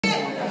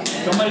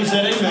Somebody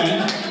said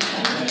amen.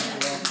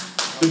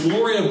 The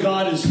glory of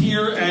God is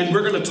here, and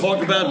we're going to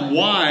talk about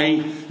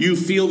why you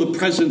feel the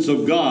presence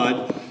of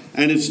God.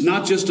 And it's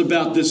not just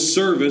about this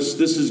service.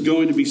 This is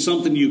going to be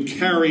something you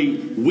carry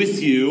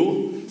with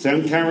you. Say,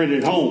 I'm carrying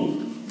it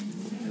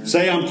home.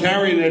 Say, I'm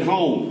carrying it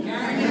home.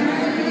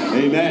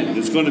 Amen.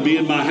 It's going to be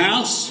in my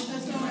house.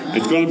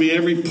 It's going to be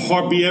every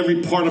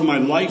part of my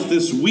life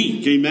this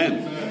week.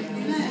 Amen.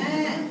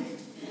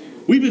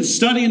 We've been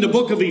studying the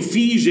book of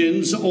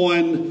Ephesians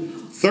on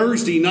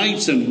Thursday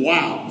nights, and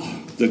wow,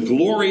 the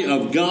glory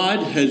of God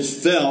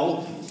has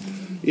fell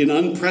in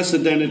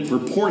unprecedented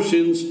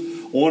proportions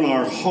on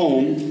our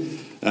home.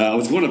 I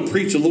was going to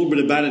preach a little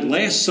bit about it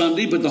last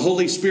Sunday, but the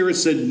Holy Spirit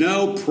said,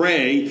 no,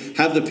 pray,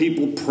 have the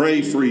people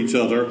pray for each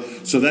other.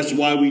 So that's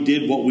why we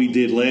did what we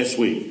did last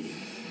week.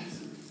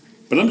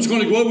 But I'm just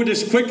going to go over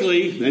this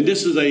quickly, and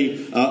this is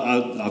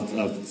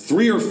a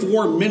 3 or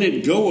 4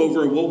 minute go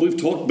over of what we've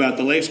talked about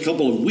the last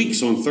couple of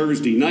weeks on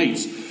Thursday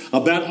nights,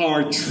 about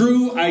our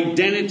true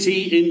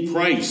identity in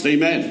Christ.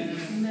 Amen.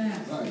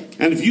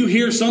 And if you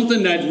hear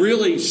something that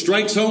really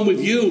strikes home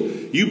with you,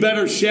 you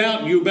better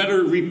shout, you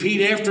better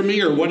repeat after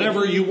me, or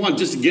whatever you want.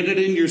 Just get it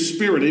in your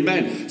spirit.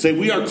 Amen. Say,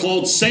 we are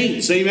called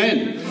saints.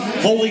 Amen.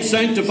 Holy,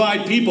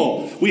 sanctified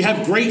people. We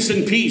have grace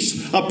and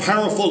peace. A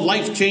powerful,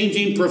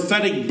 life-changing,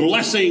 prophetic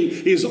blessing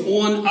is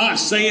on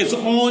us. Say, it's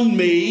on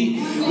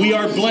me. We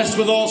are blessed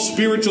with all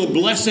spiritual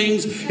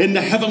blessings in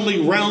the heavenly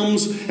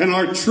realms and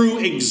our true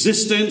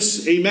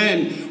existence.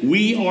 Amen.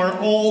 We are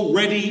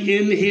already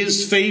in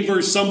His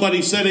favor.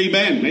 Somebody said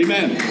amen. Amen.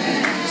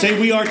 Say,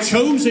 we are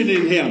chosen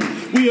in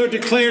Him. We are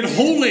declared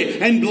holy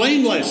and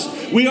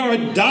blameless. We are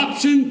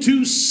adoption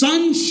to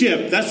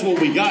sonship. That's what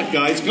we got,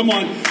 guys. Come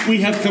on.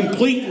 We have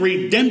complete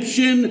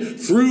redemption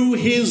through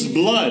His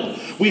blood.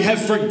 We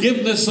have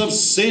forgiveness of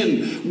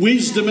sin,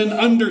 wisdom and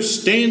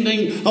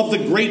understanding of the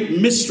great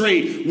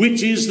mystery,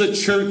 which is the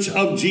church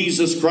of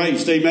Jesus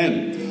Christ.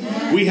 Amen.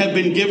 We have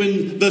been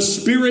given the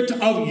spirit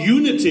of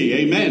unity,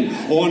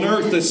 amen, on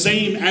earth the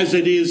same as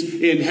it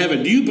is in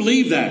heaven. Do you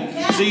believe that?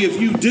 Yeah. See, if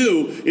you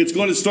do, it's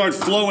going to start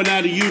flowing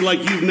out of you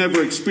like you've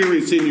never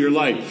experienced in your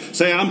life.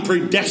 Say, I'm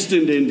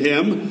predestined in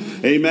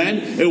Him,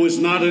 amen. It was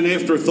not an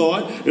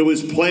afterthought. It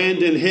was planned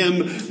in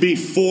Him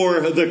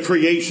before the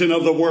creation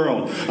of the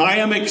world. I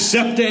am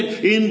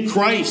accepted in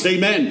Christ,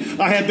 amen.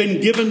 I have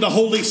been given the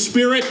Holy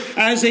Spirit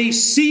as a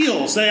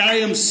seal. Say, I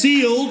am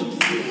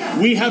sealed.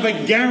 We have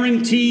a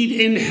guaranteed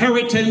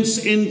inheritance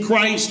in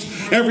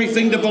Christ.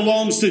 Everything that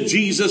belongs to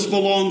Jesus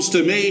belongs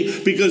to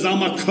me because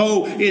I'm a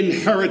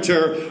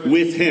co-inheritor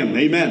with Him.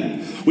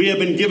 Amen. We have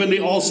been given the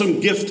awesome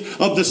gift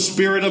of the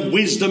spirit of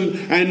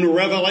wisdom and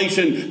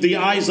revelation. The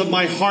eyes of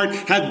my heart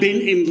have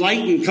been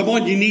enlightened. Come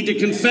on, you need to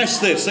confess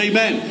this.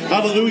 Amen.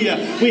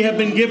 Hallelujah. We have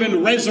been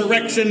given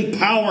resurrection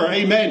power.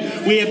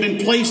 Amen. We have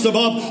been placed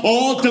above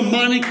all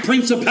demonic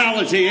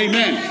principality.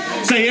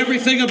 Amen. Say,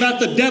 everything about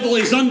the devil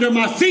is under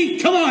my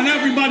feet. Come on,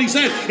 everybody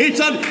say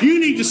it. You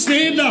need to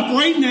stand up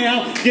right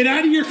now, get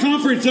out of your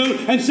comfort zone,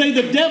 and say,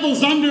 the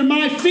devil's under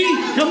my feet.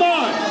 Come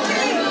on.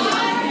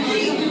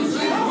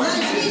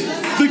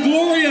 The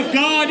glory of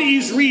God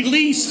is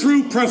released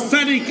through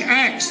prophetic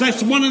acts.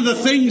 That's one of the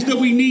things that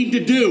we need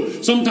to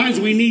do. Sometimes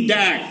we need to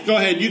act. Go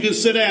ahead. You can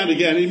sit down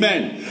again.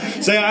 Amen.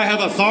 Say, I have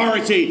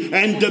authority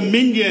and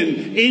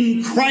dominion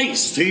in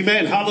Christ.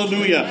 Amen.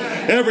 Hallelujah.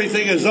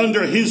 Everything is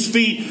under His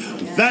feet.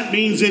 That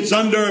means it's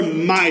under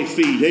my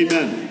feet.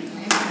 Amen.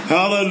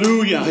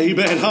 Hallelujah.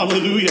 Amen.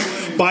 Hallelujah.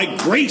 By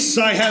grace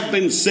I have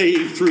been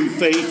saved through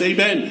faith.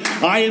 Amen.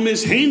 I am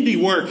His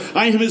handiwork.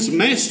 I am His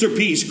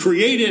masterpiece,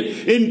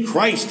 created in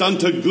Christ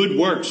unto good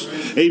works.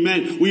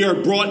 Amen. We are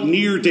brought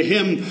near to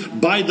Him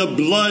by the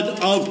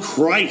blood of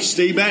Christ.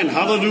 Amen.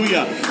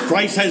 Hallelujah.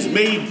 Christ has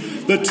made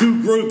the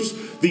two groups,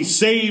 the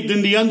saved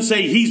and the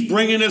unsaved. He's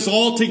bringing us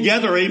all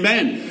together.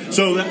 Amen.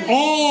 So that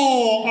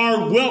all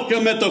are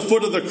welcome at the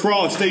foot of the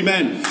cross.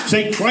 Amen.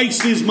 Say,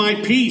 Christ is my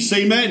peace.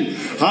 Amen.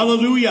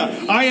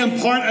 Hallelujah. I am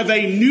part of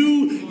a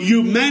new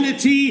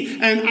humanity,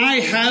 and I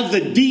have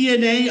the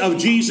DNA of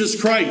Jesus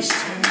Christ.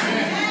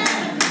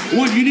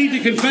 One, you need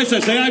to confess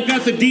that. Say, I've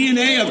got the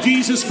DNA of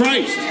Jesus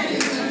Christ.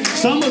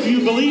 Some of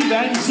you believe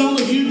that, and some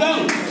of you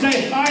don't.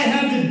 Say, I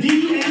have the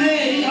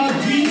DNA of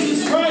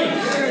Jesus Christ.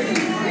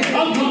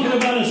 I'm talking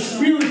about a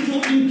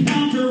spiritual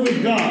encounter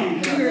with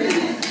God.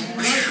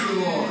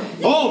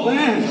 Oh,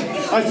 man.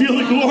 I feel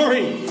the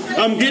glory.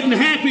 I'm getting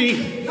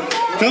happy.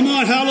 Come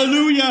on,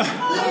 hallelujah.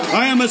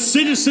 I am a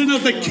citizen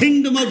of the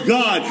kingdom of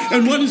God.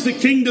 And what does the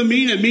kingdom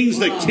mean? It means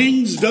the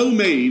king's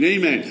domain.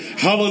 Amen.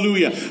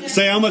 Hallelujah.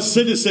 Say, I'm a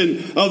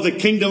citizen of the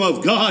kingdom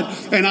of God,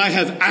 and I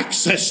have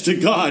access to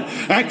God,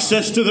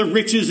 access to the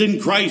riches in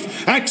Christ,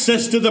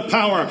 access to the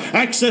power,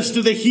 access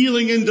to the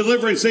healing and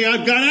deliverance. Say,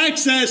 I've got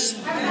access.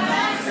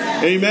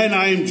 Amen.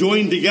 I am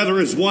joined together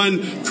as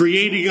one,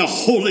 creating a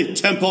holy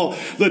temple,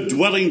 the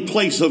dwelling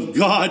place of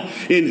God,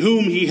 in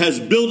whom He has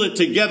built it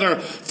together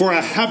for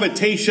a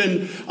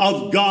habitation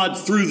of God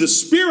through the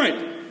Spirit.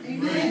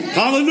 Amen.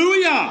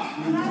 Hallelujah.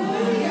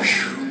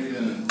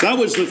 Hallelujah. That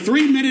was the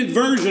 3-minute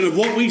version of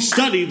what we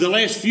studied the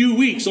last few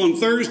weeks on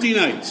Thursday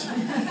nights.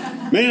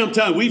 Man, I'm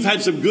telling you, we've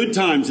had some good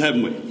times,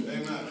 haven't we?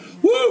 Amen.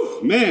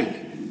 Woo,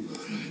 man.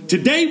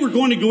 Today we're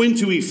going to go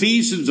into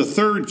Ephesians, the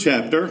 3rd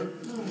chapter.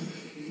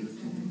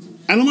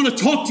 And I'm going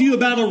to talk to you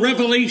about a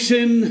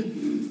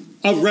revelation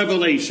of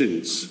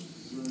revelations.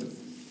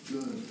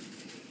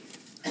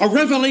 A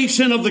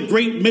revelation of the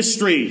great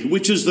mystery,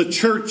 which is the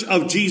church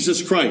of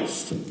Jesus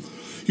Christ.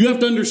 You have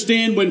to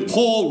understand, when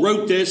Paul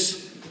wrote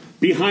this,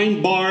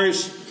 behind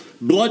bars,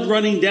 blood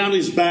running down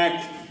his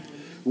back,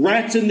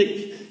 rats in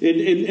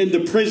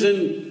the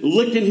prison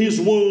licking his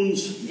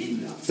wounds.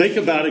 Think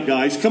about it,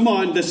 guys. Come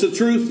on, that's the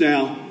truth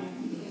now.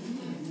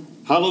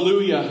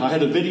 Hallelujah. I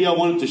had a video I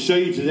wanted to show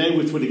you today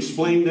which would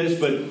explain this,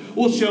 but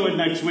we'll show it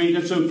next week.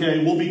 That's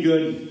okay. We'll be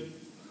good.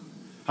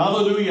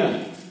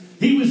 Hallelujah.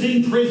 He was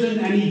in prison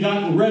and he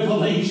got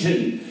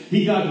revelation.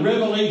 He got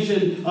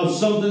revelation of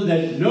something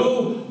that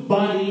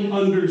nobody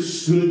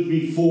understood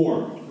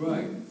before.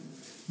 Right.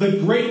 The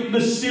great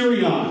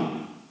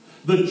mysterion.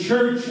 The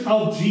church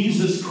of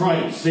Jesus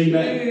Christ.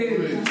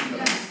 Amen.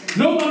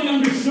 Nobody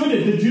understood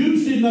it. The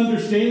Jews didn't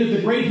understand it.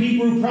 The great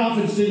Hebrew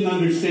prophets didn't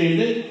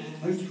understand it.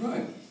 That's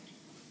right.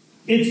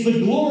 It's the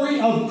glory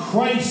of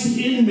Christ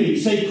in me.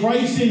 Say,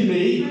 Christ in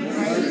me.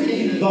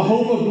 The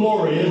hope of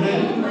glory.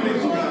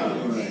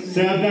 Amen.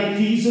 Say, I've got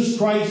Jesus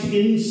Christ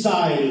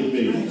inside of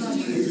me.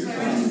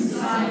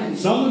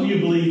 Some of you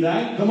believe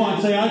that. Come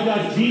on, say, I've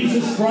got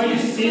Jesus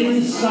Christ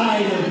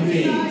inside of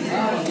me.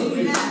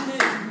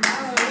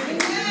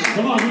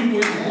 Come on,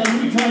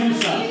 let me try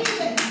this out.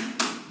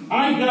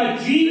 I've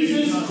got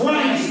Jesus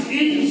Christ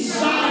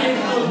inside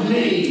of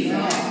me.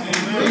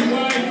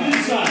 Right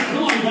inside.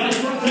 Come on, guys.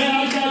 Say,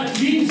 I've got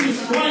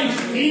Jesus Christ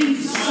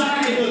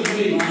inside of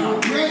me.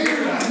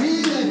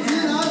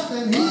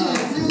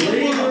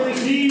 Greater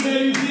is he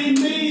that is in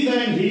me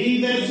than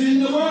he that's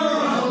in the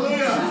world.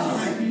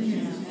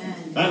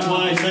 That's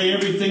why I say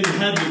everything that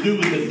had to do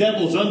with the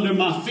devil's under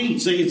my feet.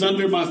 Say, it's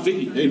under my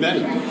feet.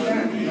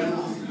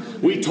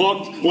 Amen. We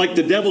talk like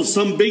the devil's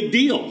some big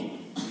deal.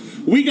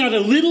 We got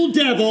a little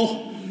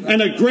devil and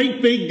a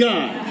great big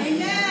God.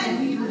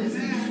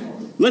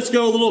 Let's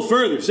go a little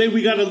further. Say,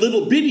 we got a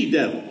little bitty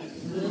devil.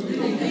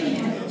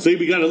 Say,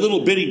 we got a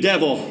little bitty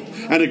devil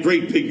and a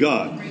great big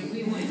God.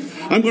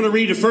 I'm going to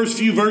read the first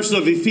few verses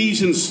of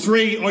Ephesians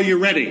 3. Are you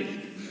ready?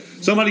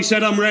 Somebody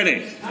said, I'm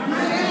ready. I'm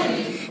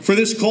ready. For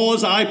this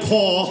cause I,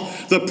 Paul,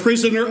 the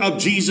prisoner of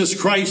Jesus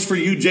Christ for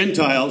you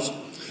Gentiles,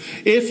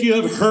 if you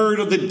have heard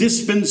of the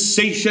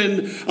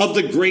dispensation of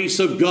the grace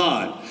of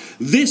God.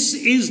 This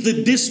is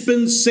the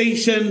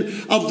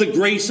dispensation of the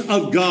grace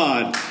of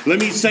God. Let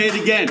me say it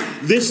again.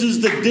 This is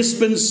the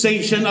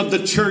dispensation of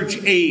the church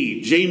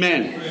age.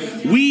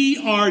 Amen. We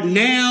are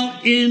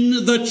now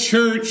in the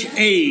church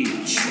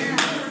age.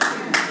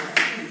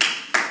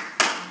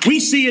 We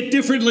see it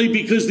differently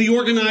because the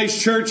organized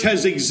church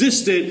has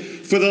existed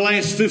for the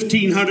last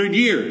 1,500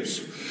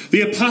 years.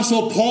 The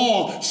Apostle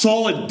Paul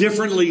saw it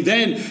differently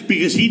then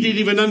because he didn't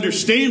even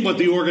understand what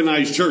the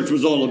organized church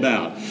was all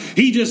about.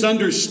 He just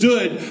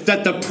understood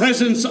that the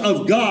presence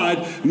of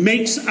God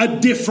makes a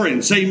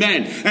difference,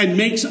 amen, and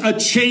makes a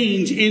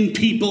change in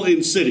people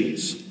in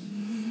cities.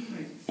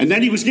 And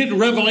then he was getting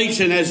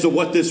revelation as to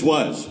what this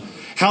was.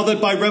 How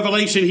that by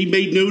revelation he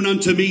made known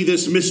unto me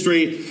this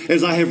mystery,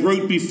 as I have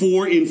wrote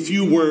before in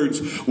few words,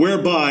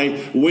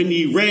 whereby when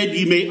ye read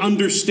ye may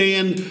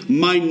understand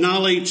my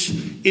knowledge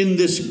in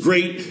this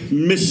great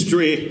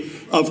mystery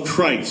of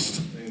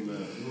Christ.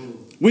 Amen.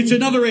 Which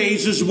in other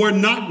ages were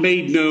not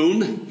made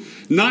known,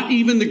 not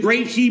even the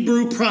great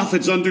Hebrew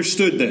prophets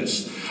understood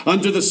this,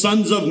 unto the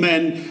sons of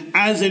men,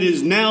 as it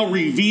is now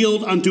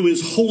revealed unto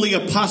his holy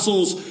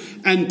apostles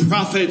and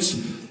prophets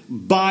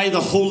by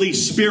the Holy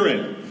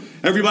Spirit.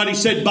 Everybody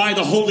said, by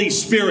the Holy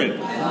Spirit.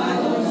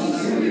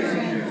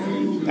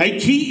 A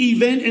key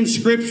event in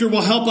Scripture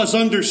will help us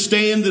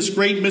understand this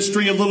great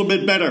mystery a little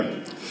bit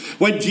better.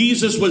 When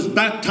Jesus was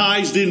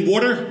baptized in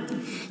water,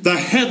 the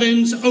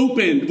heavens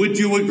opened. Would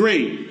you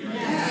agree?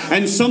 Yes.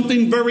 And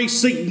something very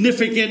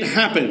significant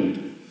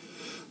happened.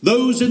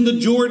 Those in the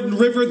Jordan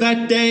River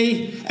that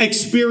day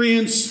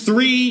experienced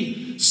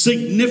 3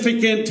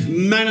 significant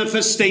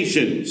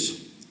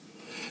manifestations.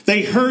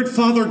 They heard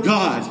Father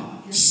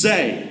God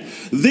say,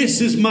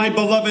 this is my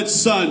beloved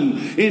Son,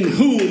 in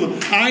whom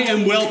I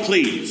am well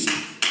pleased.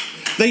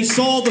 They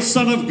saw the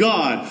Son of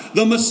God,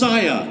 the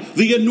Messiah,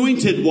 the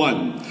Anointed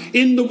One,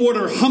 in the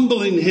water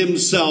humbling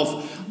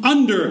himself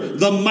under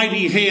the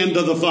mighty hand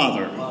of the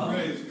Father.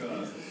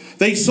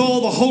 They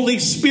saw the Holy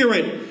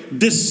Spirit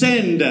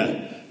descend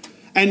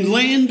and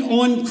land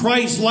on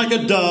Christ like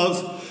a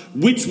dove,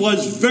 which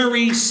was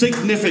very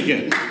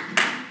significant.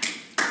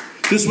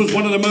 This was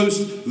one of the most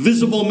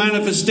visible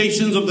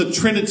manifestations of the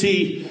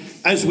Trinity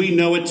as we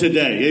know it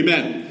today.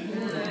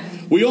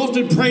 Amen. We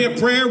often pray a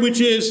prayer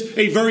which is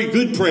a very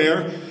good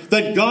prayer,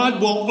 that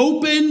God will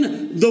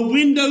open the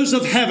windows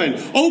of heaven,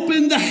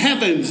 open the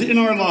heavens in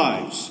our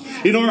lives,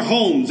 in our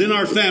homes, in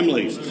our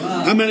families.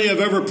 How many have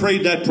ever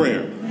prayed that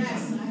prayer?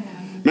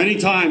 Many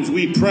times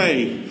we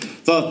pray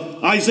The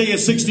Isaiah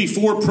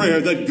 64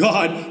 prayer that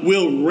God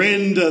will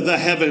rend the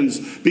heavens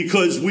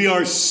because we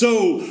are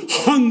so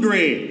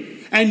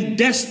hungry and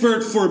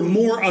desperate for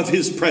more of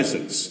His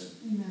presence.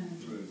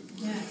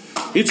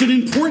 It's an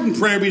important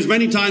prayer because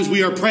many times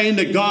we are praying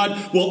that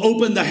God will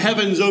open the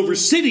heavens over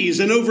cities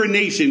and over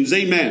nations.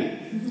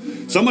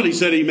 Amen. Somebody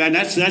said amen.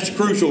 That's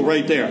crucial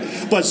right there.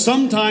 But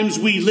sometimes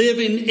we live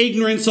in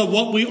ignorance of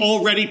what we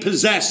already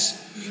possess.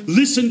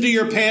 Listen to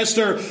your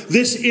pastor.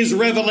 This is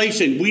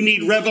revelation. We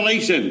need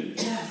revelation.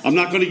 I'm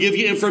not going to give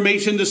you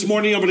information this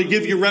morning. I'm going to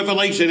give you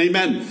revelation.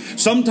 Amen.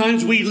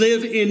 Sometimes we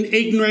live in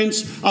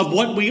ignorance of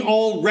what we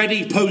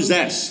already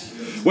possess.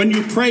 When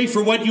you pray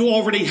for what you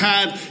already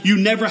have, you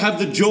never have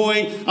the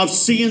joy of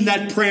seeing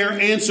that prayer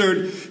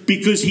answered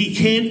because He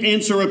can't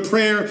answer a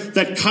prayer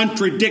that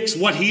contradicts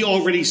what He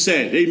already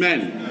said.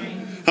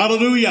 Amen.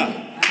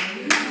 Hallelujah.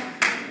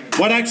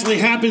 What actually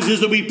happens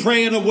is that we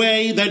pray in a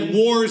way that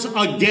wars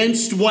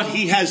against what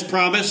He has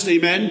promised.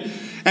 Amen.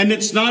 And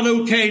it's not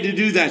okay to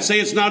do that. Say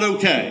it's not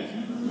okay.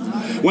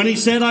 When He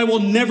said, I will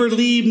never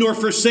leave nor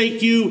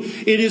forsake you,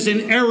 it is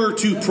an error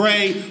to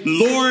pray,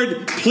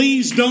 Lord,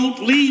 please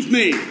don't leave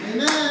me.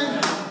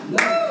 Amen.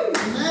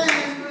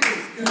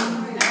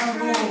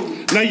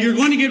 Now you're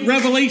going to get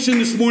revelation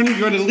this morning.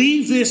 You're going to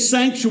leave this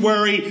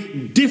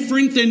sanctuary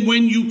different than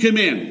when you come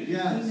in.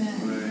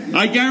 Yes.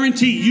 I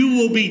guarantee you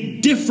will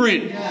be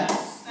different.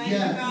 Yes.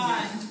 Thank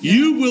God.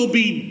 You will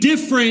be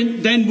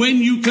different than when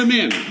you come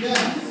in.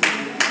 Yes.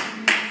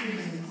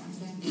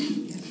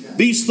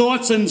 These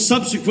thoughts and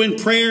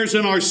subsequent prayers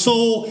in our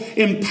soul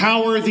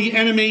empower the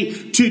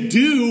enemy to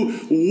do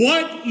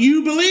what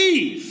you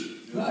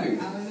believe. Right.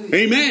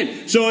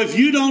 Amen. So if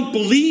you don't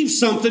believe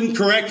something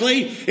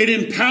correctly, it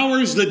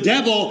empowers the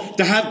devil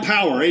to have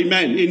power.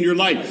 Amen. In your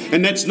life.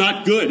 And that's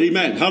not good.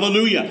 Amen.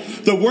 Hallelujah.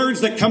 The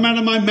words that come out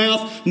of my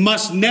mouth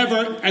must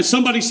never, as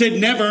somebody said,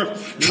 never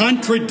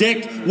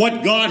contradict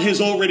what God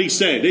has already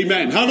said.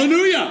 Amen.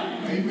 Hallelujah.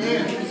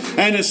 Amen.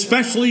 And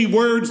especially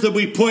words that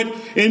we put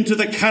into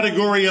the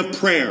category of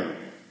prayer.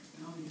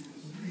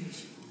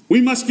 We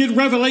must get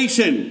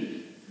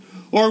revelation,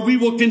 or we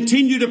will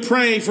continue to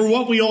pray for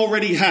what we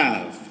already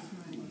have.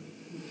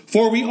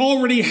 For we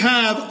already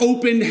have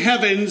open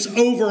heavens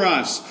over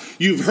us.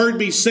 You've heard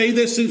me say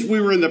this since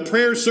we were in the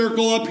prayer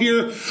circle up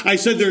here. I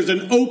said there's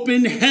an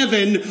open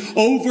heaven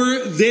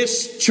over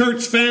this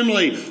church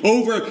family.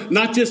 Over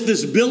not just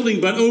this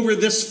building, but over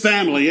this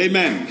family.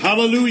 Amen.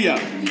 Hallelujah.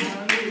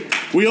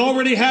 We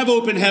already have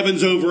open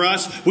heavens over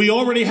us. We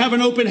already have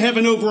an open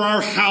heaven over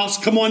our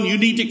house. Come on, you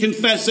need to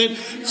confess it.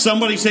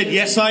 Somebody said,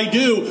 yes, I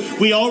do.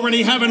 We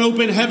already have an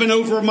open heaven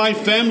over my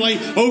family,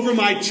 over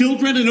my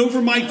children, and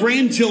over my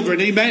grandchildren.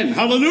 Amen.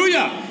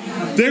 Hallelujah.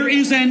 There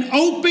is an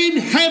open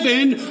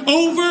heaven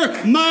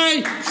over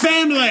my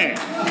family.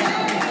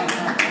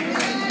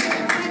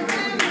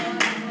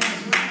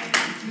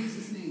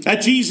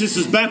 At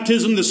Jesus'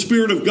 baptism, the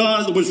Spirit of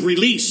God was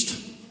released.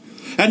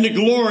 And the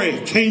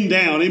glory came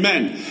down.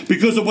 Amen.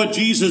 Because of what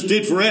Jesus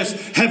did for us,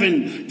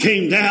 heaven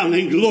came down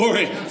and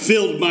glory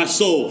filled my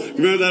soul.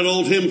 Remember that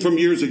old hymn from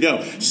years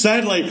ago?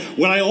 Sadly,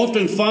 what I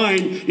often find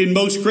in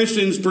most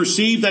Christians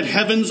perceive that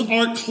heavens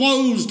are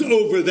closed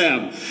over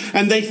them.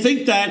 And they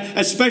think that,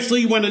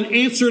 especially when an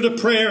answer to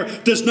prayer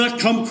does not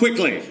come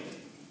quickly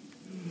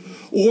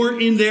or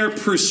in their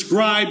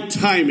prescribed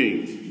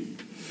timing.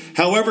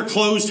 However,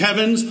 closed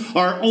heavens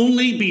are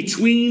only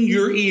between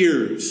your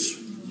ears.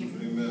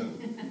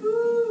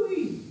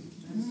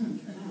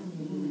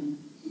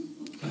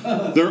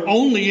 They're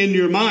only in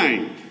your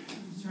mind.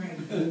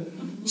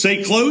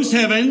 Say, closed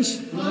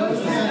heavens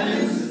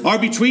are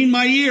between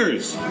my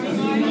ears.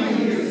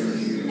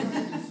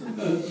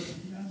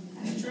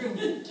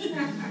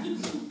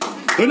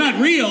 They're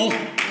not real.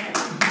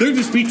 They're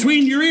just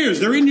between your ears.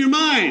 They're in your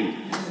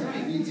mind.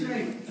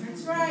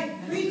 That's right.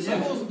 Preach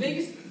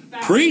it.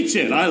 Preach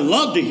it. I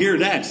love to hear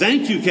that.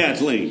 Thank you,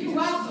 Kathleen. You're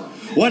welcome.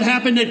 What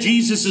happened at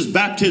Jesus'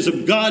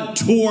 baptism? God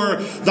tore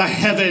the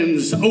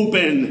heavens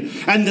open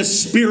and the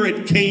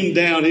Spirit came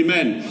down.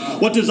 Amen.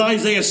 What does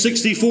Isaiah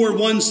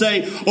 64:1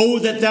 say? Oh,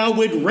 that thou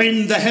would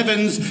rend the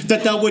heavens,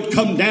 that thou would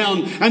come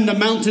down and the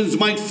mountains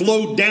might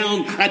flow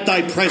down at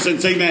thy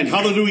presence. Amen.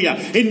 Hallelujah.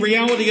 In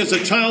reality, as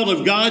a child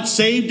of God,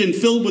 saved and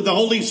filled with the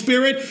Holy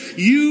Spirit,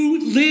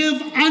 you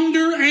live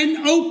under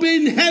an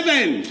open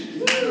heaven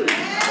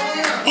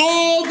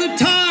all the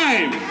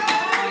time.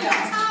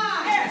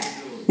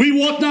 We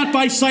walk not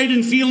by sight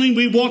and feeling,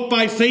 we walk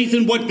by faith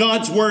in what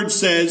God's Word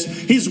says.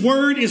 His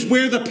Word is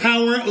where the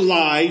power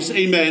lies.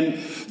 Amen.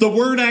 The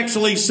Word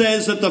actually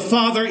says that the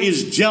Father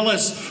is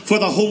jealous for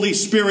the Holy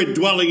Spirit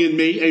dwelling in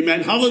me.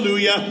 Amen.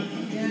 Hallelujah.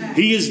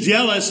 He is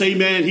jealous.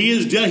 Amen.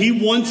 He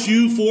wants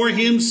you for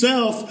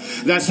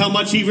Himself. That's how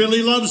much He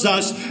really loves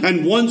us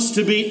and wants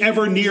to be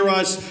ever near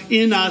us,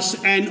 in us,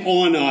 and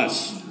on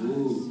us.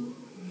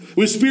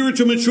 With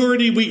spiritual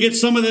maturity, we get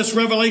some of this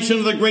revelation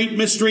of the great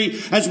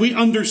mystery as we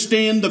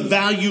understand the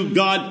value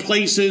God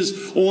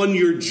places on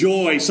your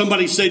joy.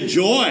 Somebody said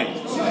joy.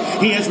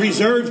 He has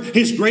reserved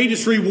His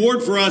greatest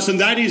reward for us, and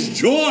that is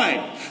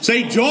joy.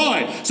 Say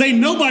joy. Say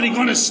nobody's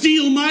going to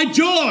steal my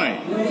joy.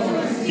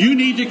 You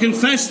need to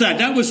confess that.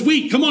 That was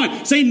weak. Come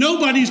on. Say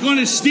nobody's going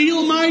to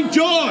steal my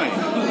joy.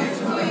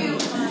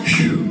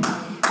 Whew.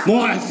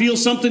 Boy, I feel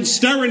something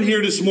stirring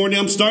here this morning.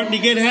 I'm starting to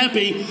get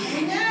happy.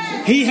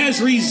 He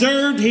has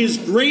reserved his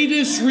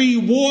greatest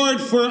reward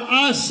for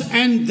us,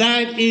 and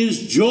that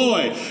is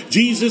joy.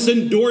 Jesus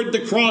endured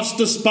the cross,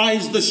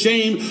 despised the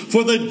shame,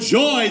 for the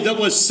joy that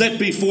was set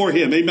before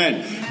him.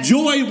 Amen.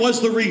 Joy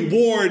was the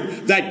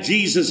reward that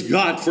Jesus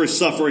got for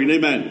suffering.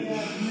 Amen.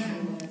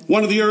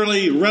 One of the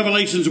early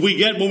revelations we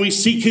get when we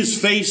seek his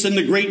face in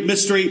the great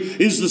mystery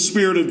is the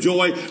spirit of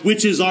joy,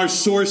 which is our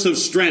source of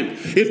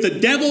strength. If the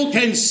devil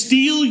can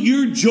steal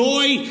your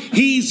joy,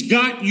 he's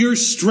got your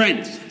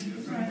strength.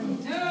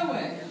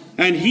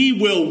 And he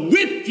will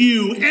whip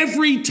you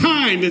every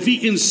time if he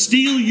can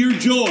steal your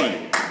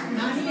joy.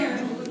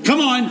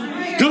 Come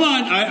on. Come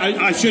on.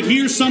 I should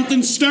hear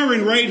something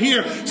stirring right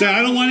here. Say,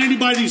 I don't want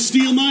anybody to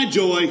steal my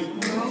joy.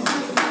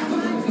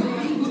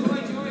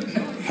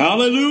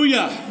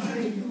 Hallelujah.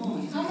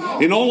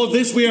 In all of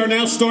this, we are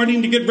now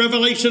starting to get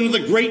revelation of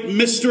the great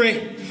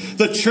mystery,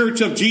 the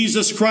church of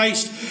Jesus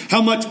Christ,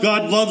 how much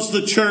God loves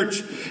the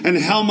church, and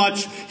how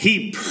much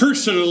he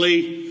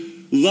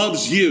personally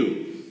loves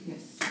you.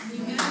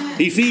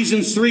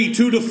 Ephesians 3,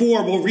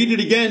 2-4. We'll read it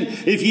again.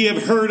 If ye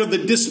have heard of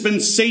the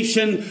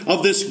dispensation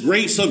of this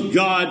grace of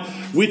God,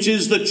 which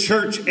is the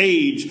church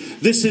age,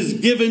 this is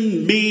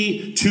given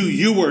me to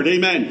youward.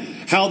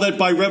 Amen. How that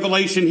by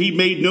revelation he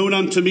made known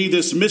unto me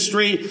this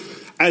mystery,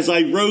 as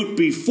I wrote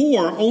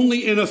before,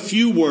 only in a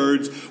few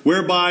words,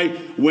 whereby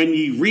when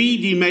ye read,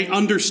 ye may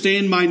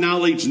understand my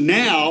knowledge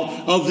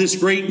now of this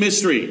great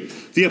mystery.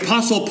 The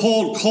Apostle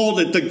Paul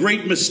called it the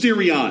great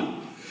mysterion.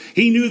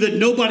 He knew that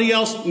nobody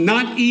else,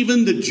 not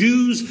even the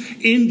Jews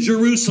in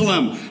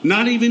Jerusalem,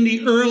 not even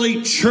the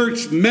early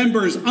church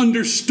members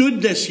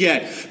understood this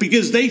yet,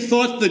 because they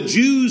thought the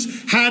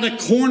Jews had a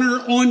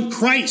corner on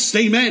Christ.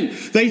 Amen.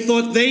 They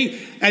thought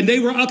they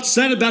were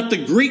upset about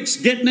the Greeks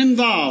getting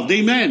involved.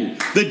 Amen.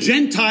 The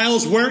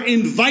Gentiles were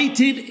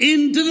invited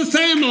into the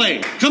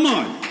family. Come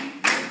on.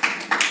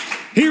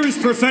 Here is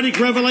prophetic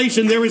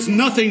revelation. There is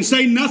nothing,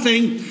 say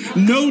nothing,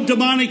 no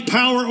demonic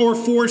power or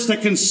force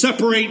that can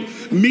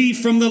separate me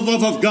from the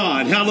love of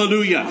God.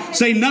 Hallelujah.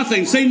 Say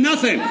nothing, say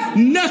nothing,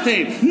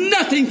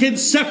 nothing can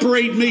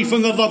separate me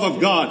from the love of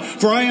God.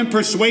 For I am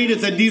persuaded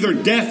that neither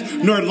death,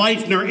 nor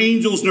life, nor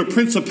angels, nor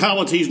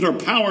principalities, nor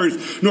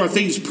powers, nor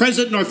things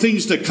present, nor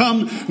things to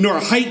come, nor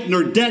height,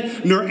 nor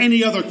depth, nor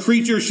any other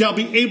creature shall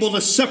be able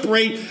to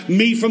separate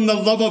me from the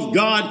love of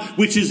God,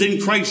 which is in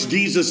Christ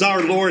Jesus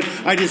our Lord.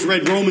 I just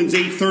read Romans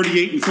 8,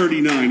 38 and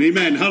 39.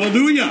 Amen.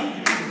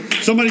 Hallelujah.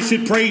 Somebody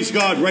should praise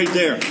God right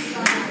there.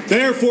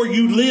 Therefore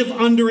you live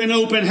under an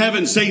open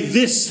heaven. Say,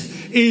 this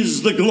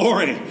is the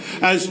glory.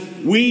 As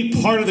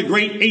we, part of the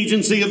great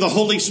agency of the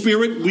Holy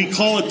Spirit, we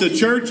call it the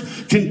church,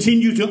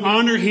 continue to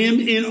honor him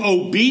in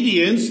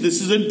obedience.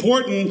 This is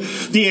important.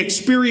 The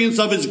experience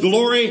of his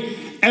glory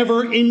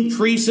ever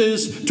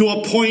increases to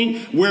a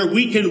point where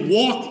we can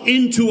walk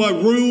into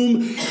a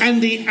room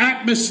and the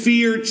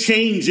atmosphere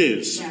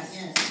changes. Yes.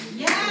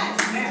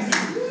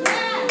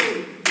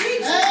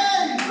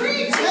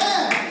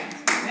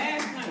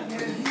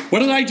 What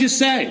did I just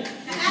say?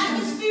 The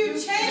atmosphere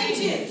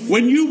changes.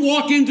 When you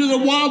walk into the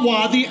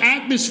Wawa, the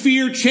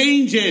atmosphere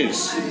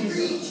changes.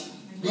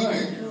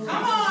 Come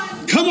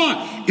on. Come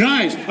on.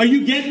 Guys, are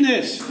you getting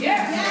this?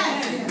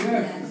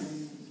 Yes.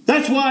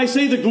 That's why I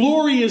say the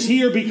glory is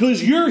here,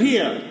 because you're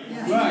here.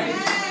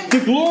 Right. The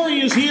glory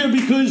is here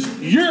because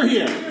you're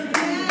here.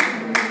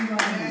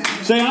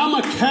 Say, I'm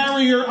a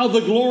carrier of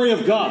the glory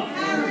of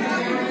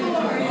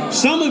God.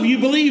 Some of you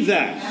believe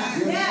that.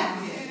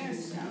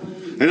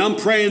 And I'm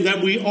praying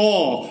that we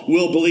all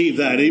will believe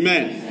that.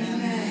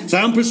 Amen. So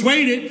I'm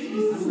persuaded.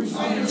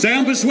 Say,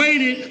 I'm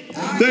persuaded.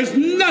 There's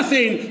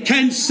nothing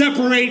can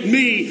separate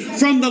me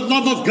from the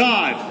love of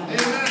God.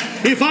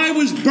 If I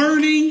was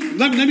burning,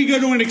 let me go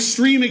to an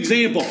extreme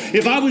example.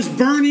 If I was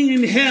burning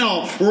in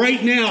hell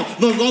right now,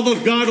 the love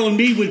of God on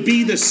me would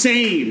be the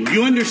same.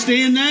 You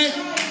understand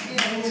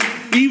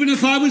that? Even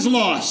if I was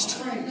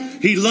lost,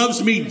 he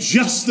loves me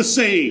just the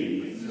same.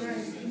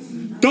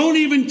 Don't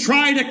even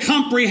try to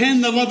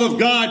comprehend the love of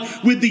God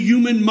with the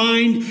human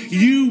mind.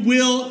 You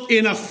will,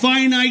 in a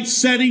finite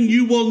setting,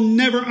 you will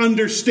never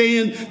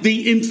understand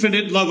the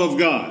infinite love of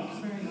God.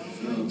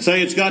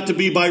 Say, it's got to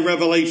be by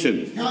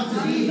revelation.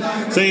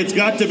 Say, it's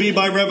got to be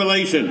by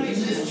revelation.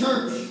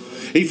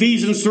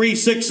 Ephesians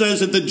 3:6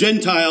 says that the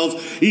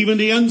Gentiles, even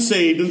the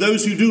unsaved, and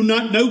those who do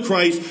not know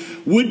Christ,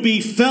 would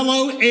be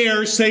fellow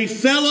heirs. Say,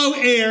 fellow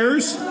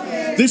heirs.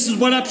 This is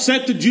what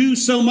upset the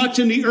Jews so much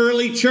in the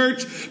early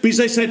church, because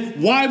they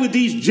said, why would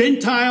these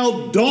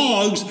Gentile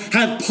dogs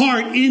have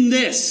part in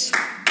this?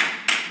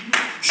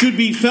 Should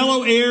be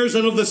fellow heirs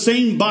and of the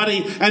same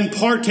body and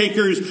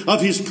partakers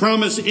of his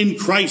promise in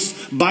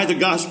Christ by the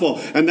gospel.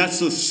 And that's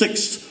the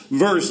sixth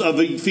verse of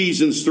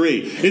Ephesians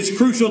 3. It's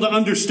crucial to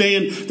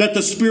understand that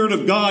the Spirit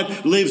of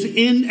God lives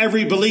in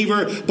every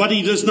believer, but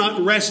he does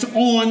not rest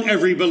on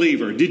every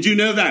believer. Did you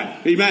know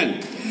that?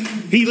 Amen.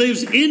 He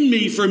lives in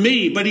me for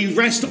me, but he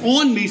rests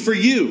on me for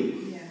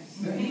you.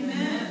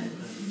 Amen.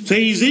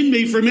 Say, he's in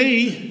me for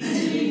me,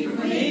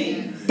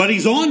 but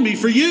he's on me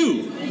for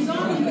you.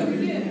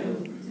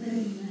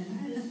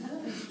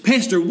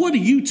 Pastor, what are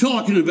you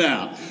talking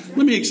about?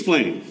 Let me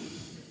explain.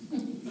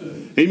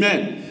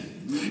 Amen.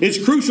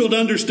 It's crucial to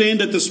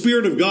understand that the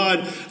Spirit of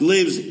God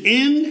lives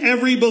in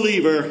every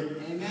believer,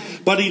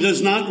 but he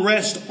does not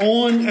rest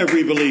on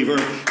every believer.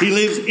 He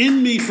lives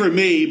in me for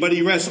me, but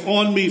he rests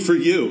on me for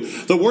you.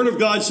 The Word of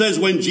God says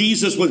when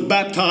Jesus was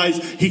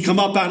baptized, he come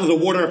up out of the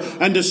water,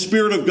 and the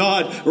Spirit of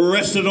God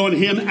rested on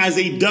him as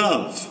a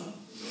dove.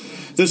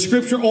 The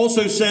Scripture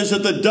also says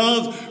that the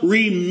dove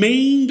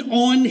remained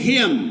on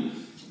him.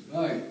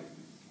 Right.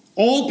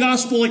 All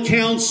gospel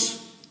accounts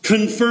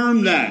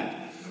confirm that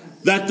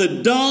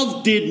the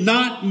dove did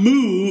not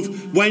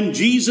move when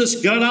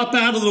Jesus got up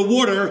out of the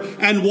water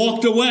and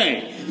walked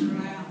away.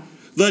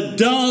 The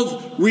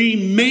dove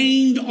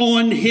remained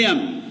on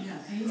him.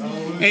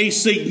 A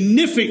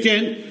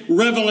significant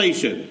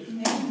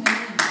revelation.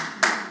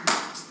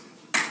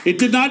 It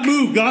did not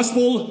move.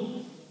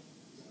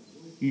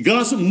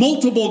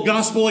 Multiple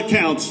gospel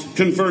accounts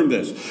confirm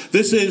this.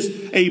 This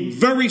is a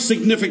very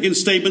significant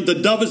statement. The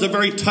dove is a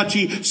very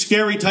touchy,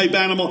 scary type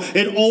animal.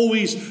 It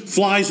always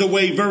flies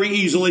away very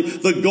easily.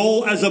 The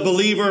goal as a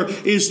believer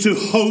is to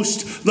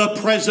host the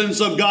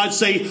presence of God.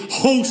 Say,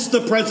 host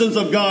the presence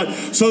of God,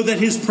 so that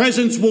his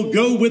presence will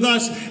go with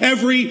us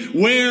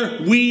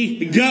everywhere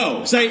we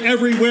go. Say,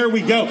 everywhere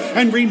we go.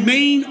 And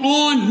remain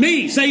on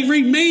me. Say,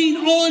 remain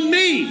on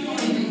me.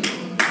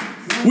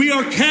 We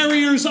are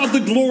carriers of the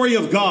glory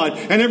of God,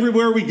 and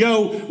everywhere we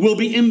go, we'll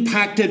be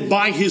impacted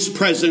by his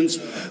presence.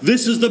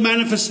 This is the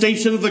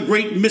manifestation of the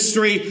great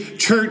mystery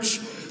church,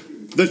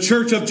 the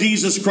church of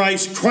Jesus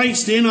Christ,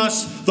 Christ in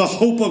us, the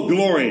hope of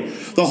glory,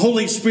 the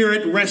Holy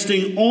Spirit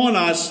resting on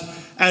us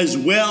as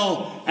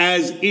well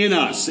as in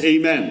us.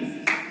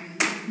 Amen.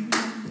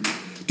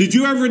 Did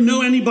you ever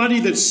know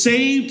anybody that's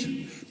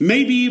saved,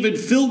 maybe even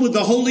filled with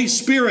the Holy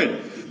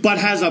Spirit, but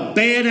has a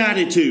bad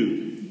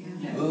attitude?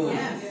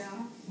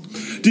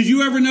 Did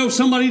you ever know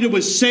somebody that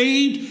was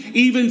saved,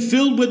 even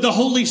filled with the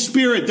Holy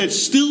Spirit, that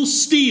still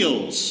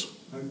steals?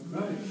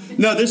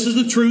 No, this is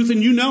the truth,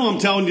 and you know I'm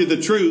telling you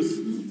the truth.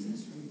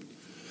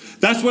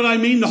 That's what I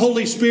mean. The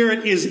Holy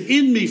Spirit is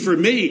in me for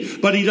me,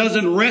 but he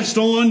doesn't rest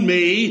on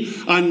me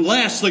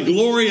unless the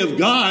glory of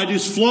God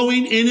is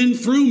flowing in and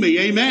through me.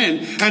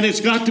 Amen. And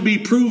it's got to be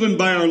proven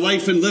by our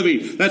life and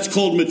living. That's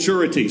called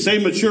maturity. Say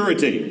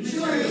maturity.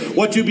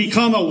 What you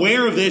become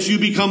aware of this, you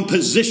become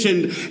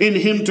positioned in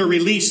him to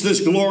release this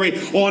glory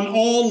on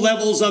all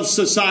levels of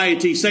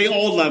society. Say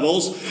all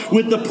levels.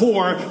 With the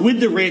poor,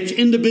 with the rich,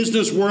 in the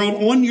business world,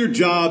 on your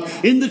job,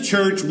 in the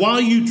church, while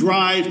you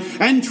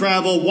drive and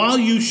travel, while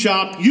you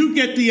shop. You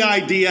get the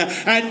idea.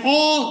 At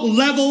all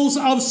levels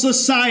of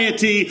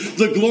society,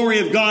 the glory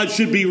of God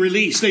should be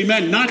released.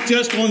 Amen. Not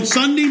just on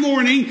Sunday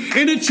morning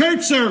in a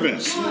church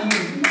service.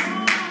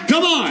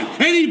 Come on.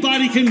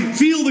 Anybody can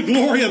feel the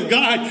glory of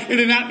God in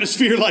an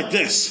atmosphere like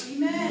this.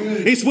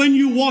 Amen. It's when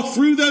you walk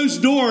through those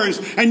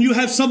doors and you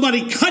have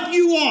somebody cut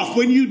you off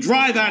when you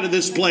drive out of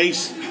this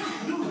place.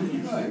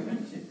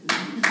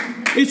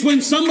 It's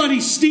when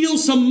somebody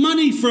steals some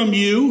money from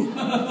you.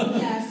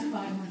 Yes,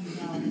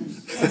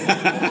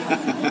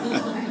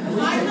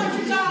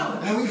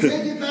 $500. And we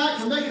take it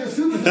back to make it a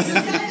souvenir.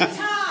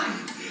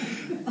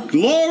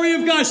 Glory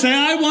of God. Say,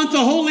 I want the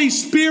Holy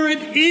Spirit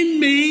in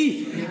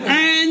me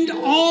and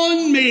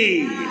on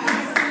me. Double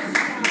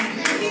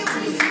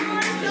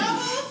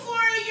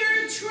for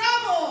your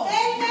trouble.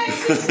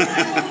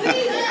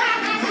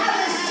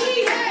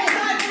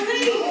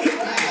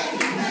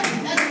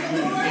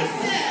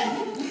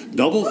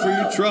 Double for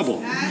your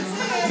trouble.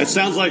 That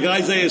sounds like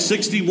Isaiah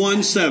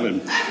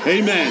 61:7.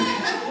 Amen.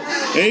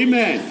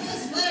 Amen.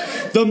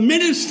 The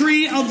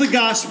ministry of the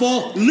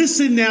gospel,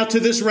 listen now to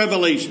this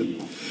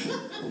revelation.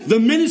 The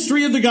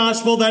ministry of the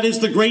gospel, that is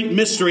the great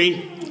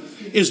mystery,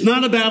 is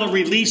not about a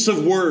release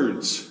of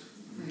words.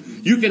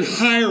 You can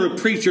hire a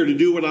preacher to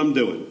do what I'm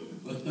doing.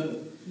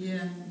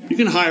 You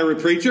can hire a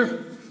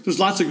preacher. There's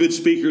lots of good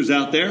speakers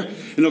out there,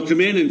 and they'll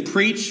come in and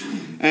preach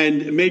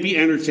and maybe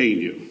entertain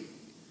you.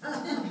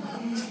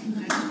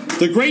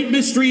 The great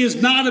mystery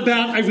is not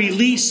about a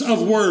release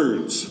of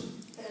words.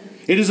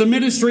 It is a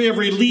ministry of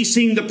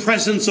releasing the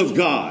presence of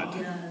God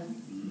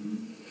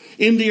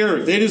in the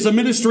earth. It is a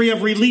ministry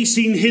of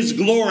releasing his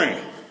glory.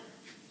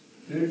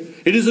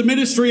 It is a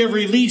ministry of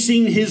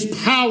releasing his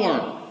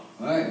power.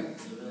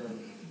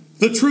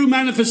 The true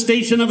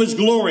manifestation of his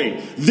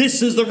glory.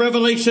 This is the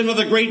revelation of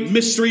the great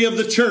mystery of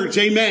the church.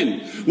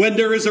 Amen. When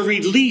there is a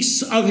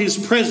release of his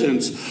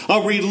presence,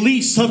 a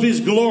release of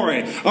his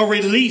glory, a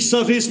release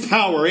of his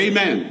power.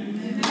 Amen.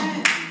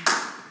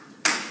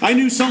 I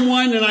knew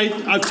someone, and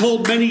I've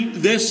told many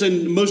this,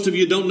 and most of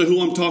you don't know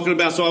who I'm talking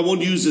about, so I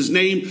won't use his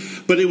name.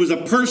 But it was a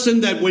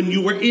person that when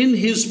you were in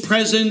his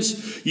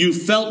presence, you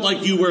felt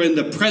like you were in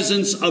the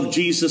presence of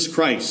Jesus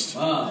Christ.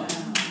 Wow.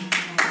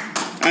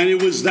 And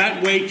it was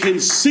that way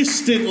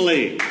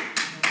consistently.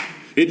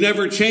 It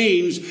never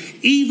changed,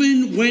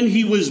 even when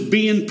he was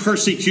being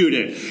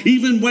persecuted,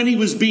 even when he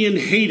was being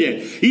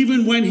hated,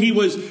 even when he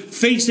was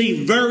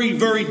facing very,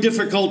 very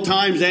difficult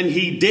times, and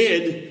he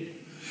did.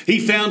 He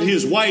found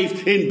his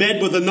wife in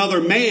bed with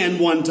another man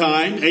one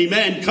time.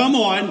 Amen. Come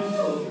on.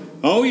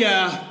 Oh,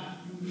 yeah.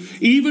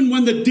 Even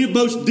when the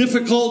most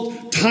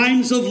difficult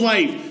times of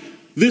life,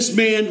 this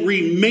man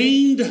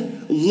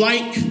remained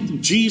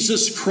like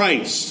Jesus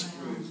Christ.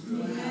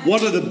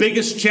 One of the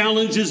biggest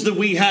challenges that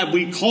we have,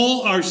 we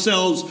call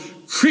ourselves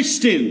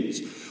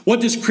Christians.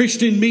 What does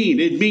Christian mean?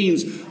 It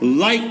means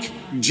like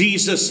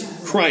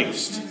Jesus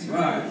Christ.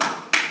 Right.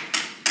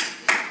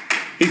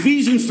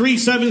 Ephesians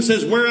 3:7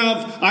 says,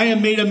 whereof I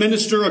am made a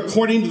minister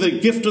according to the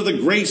gift of the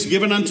grace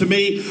given unto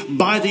me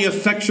by the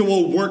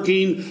effectual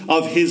working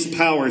of his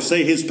power.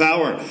 Say his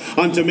power.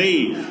 Unto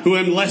me, who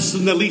am less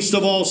than the least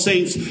of all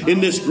saints,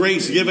 in this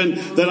grace given,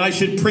 that I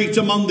should preach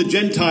among the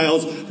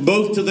Gentiles,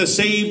 both to the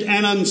saved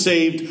and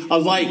unsaved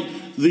alike,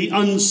 the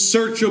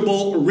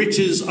unsearchable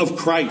riches of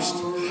Christ.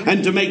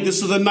 And to make,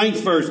 this is the 9th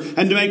verse,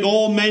 and to make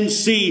all men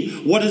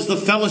see what is the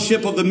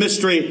fellowship of the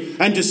mystery,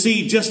 and to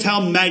see just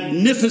how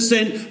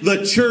magnificent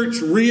the church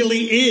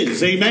really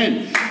is.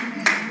 Amen.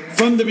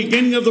 From the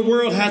beginning of the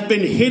world hath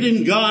been hid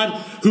in God,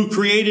 who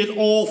created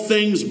all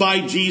things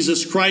by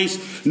Jesus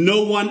Christ.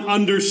 No one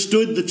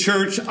understood the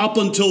church up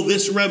until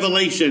this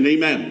revelation.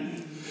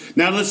 Amen.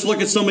 Now let's look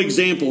at some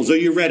examples. Are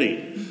you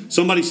ready?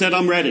 Somebody said,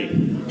 I'm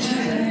ready.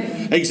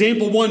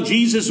 Example 1,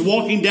 Jesus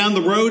walking down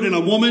the road, and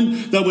a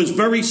woman that was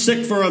very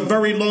sick for a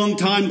very long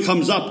time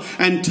comes up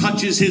and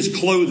touches his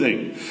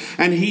clothing.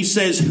 And he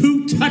says,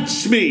 who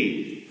touched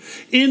me?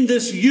 In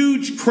this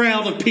huge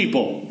crowd of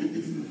people.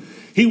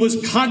 He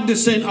was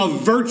cognizant of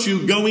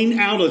virtue going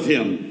out of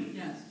him.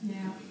 Yes. Yeah.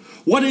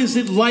 What is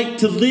it like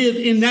to live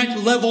in that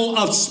level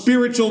of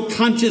spiritual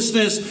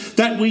consciousness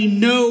that we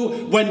know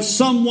when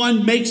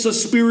someone makes a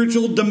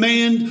spiritual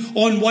demand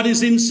on what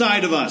is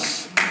inside of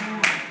us?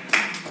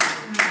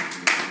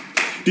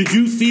 Did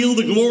you feel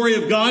the glory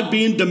of God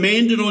being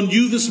demanded on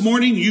you this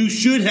morning? You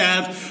should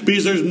have,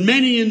 because there's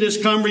many in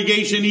this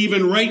congregation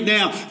even right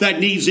now that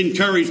needs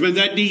encouragement,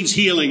 that needs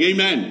healing.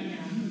 Amen.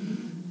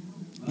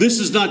 This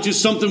is not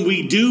just something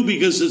we do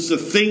because it's a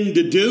thing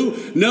to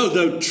do. No,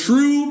 the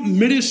true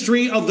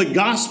ministry of the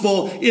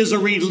gospel is a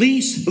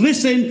release.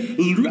 Listen,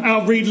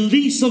 a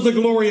release of the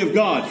glory of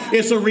God.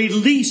 It's a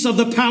release of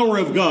the power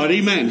of God.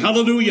 Amen.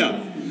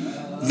 Hallelujah.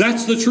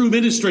 That's the true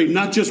ministry,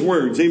 not just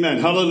words. Amen.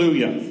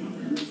 Hallelujah.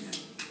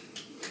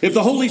 If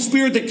the Holy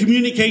Spirit that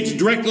communicates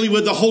directly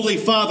with the Holy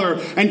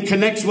Father and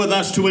connects with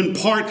us to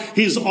impart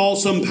his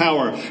awesome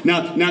power.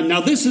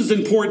 Now this is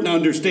important to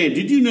understand.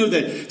 Did you know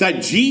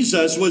that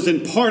Jesus was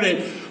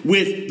imparted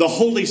with the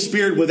Holy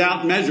Spirit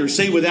without measure?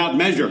 Say without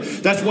measure.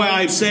 That's why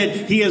I've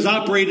said he has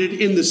operated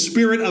in the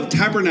spirit of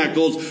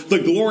tabernacles, the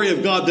glory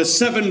of God, the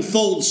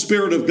sevenfold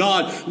Spirit of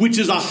God, which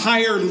is a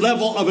higher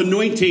level of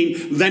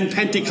anointing than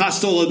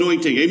Pentecostal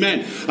anointing.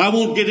 Amen. I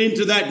won't get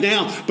into that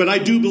now, but I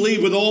do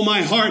believe with all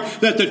my heart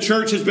that the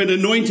church has been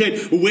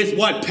anointed with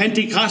what?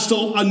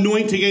 Pentecostal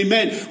anointing.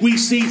 Amen. We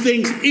see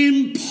things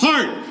in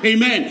part.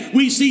 Amen.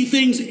 We see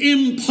things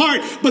in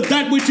part, but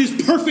that which is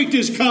perfect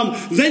is come.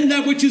 Then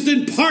that which is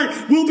in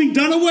part will be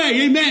done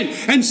away. Amen.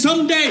 And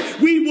someday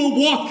we will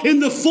walk in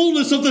the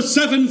fullness of the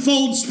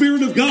sevenfold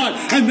Spirit of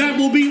God, and that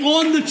will be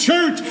on the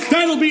church.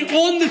 That'll be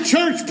on the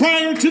church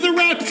prior to the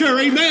rapture.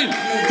 Amen.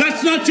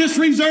 That's not just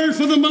reserved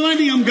for the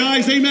millennium,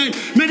 guys. Amen.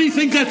 Many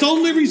think that's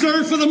only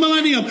reserved for the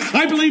millennium.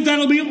 I believe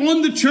that'll be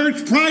on the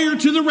church prior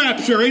to the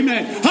rapture.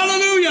 Amen.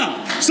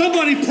 Hallelujah.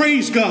 Somebody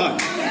praise God.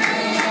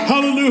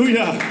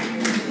 Hallelujah.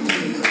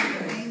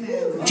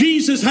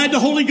 Jesus had the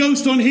Holy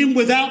Ghost on him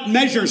without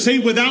measure. Say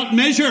without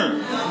measure.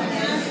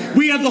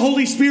 We have the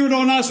Holy Spirit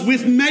on us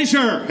with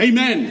measure.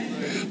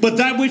 Amen. But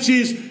that which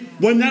is,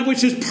 when that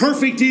which is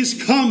perfect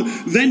is come,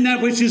 then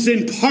that which is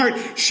in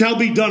part shall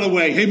be done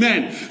away.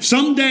 Amen.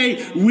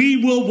 Someday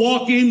we will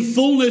walk in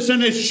fullness,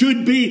 and it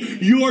should be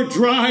your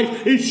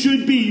drive. It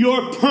should be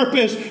your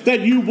purpose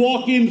that you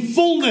walk in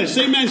fullness.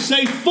 Amen.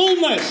 Say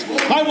fullness.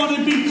 I want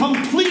to be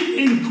complete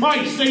in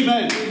Christ.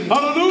 Amen.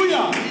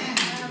 Hallelujah.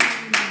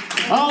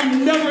 I'll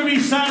never be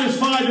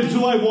satisfied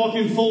until I walk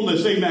in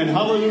fullness. Amen.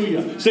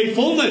 Hallelujah. Say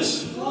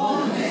fullness.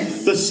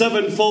 Fullness. The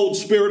sevenfold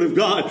Spirit of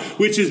God,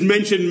 which is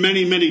mentioned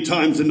many, many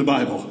times in the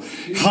Bible.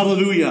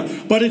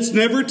 Hallelujah. But it's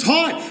never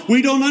taught.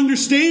 We don't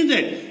understand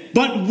it.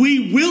 But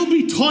we will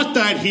be taught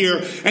that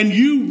here. And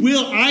you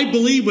will, I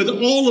believe with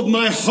all of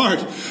my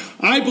heart,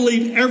 I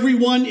believe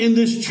everyone in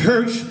this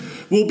church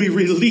will be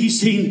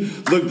releasing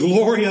the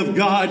glory of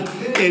God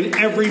in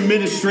every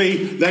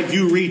ministry that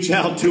you reach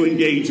out to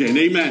engage in.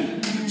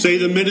 Amen. Say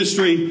the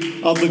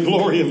ministry of the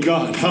glory of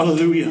God.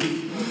 Hallelujah.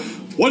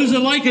 What is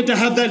it like to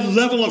have that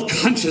level of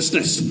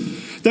consciousness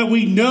that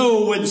we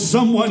know when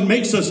someone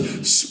makes a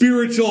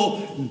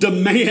spiritual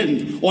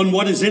demand on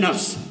what is in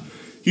us?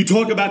 You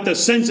talk about the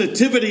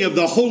sensitivity of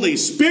the Holy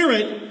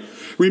Spirit.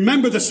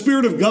 Remember, the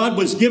Spirit of God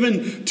was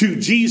given to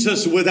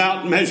Jesus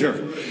without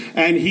measure.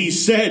 And he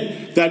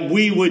said that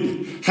we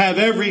would have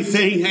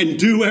everything and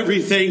do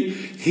everything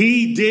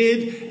he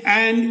did,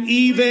 and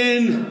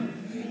even,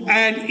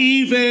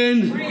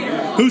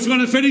 who's going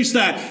to finish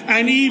that?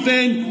 And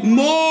even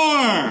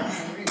more.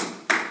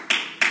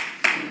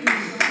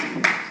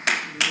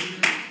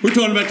 We're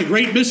talking about the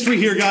great mystery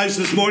here, guys,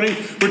 this morning.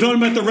 We're talking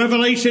about the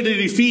revelation in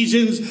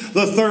Ephesians,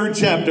 the 3rd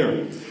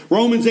chapter.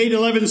 Romans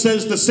 8:11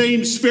 says the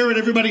same Spirit,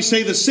 everybody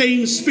say the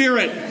same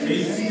Spirit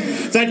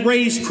that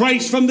raised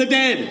Christ from the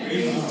dead,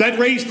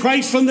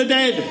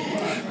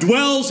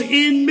 dwells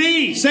in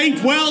me. Say,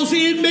 dwells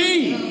in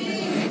me.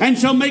 And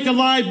shall make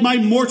alive my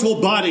mortal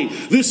body.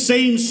 This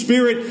same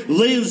Spirit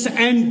lives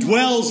and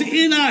dwells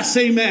in us.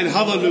 Amen.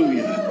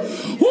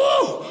 Hallelujah.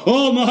 Woo!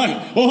 Oh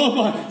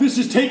my. This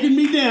is taking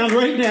me down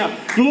right now.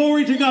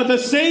 Glory to God. The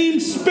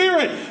same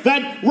Spirit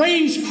that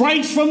raised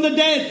Christ from the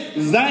dead,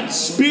 that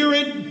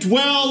Spirit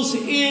dwells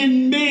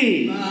in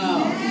me.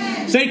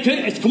 Wow. Say,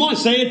 come on,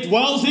 say it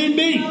dwells in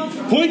me.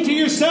 Point to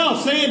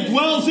yourself. Say it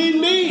dwells in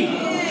me.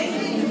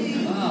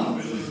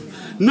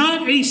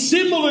 Not a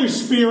similar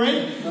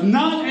spirit,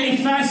 not a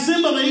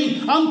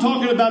facsimile. I'm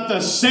talking about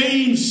the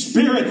same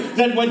Spirit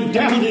that went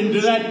down into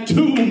that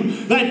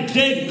tomb, that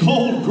dead,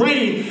 cold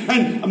grave,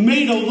 and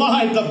made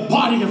alive the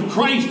body of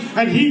Christ.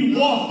 And he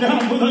walked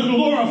out with a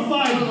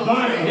glorified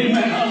body.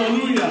 Amen.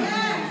 Hallelujah.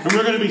 And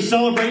we're going to be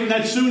celebrating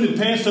that soon in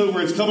Passover.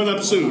 It's coming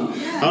up soon.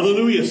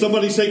 Hallelujah.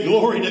 Somebody say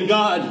glory to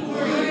God.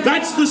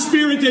 That's the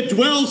Spirit that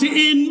dwells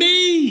in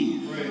me.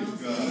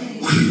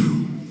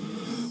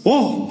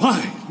 Oh,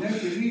 my.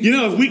 You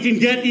know, if we can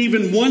get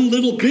even one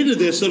little bit of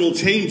this, it'll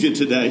change it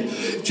today.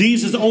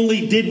 Jesus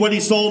only did what he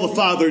saw the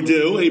Father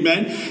do.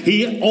 Amen.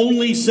 He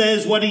only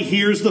says what he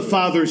hears the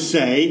Father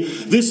say.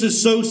 This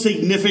is so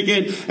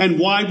significant, and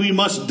why we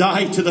must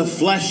die to the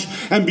flesh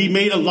and be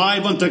made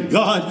alive unto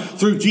God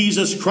through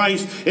Jesus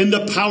Christ in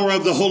the power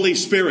of the Holy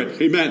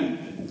Spirit.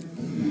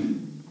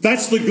 Amen.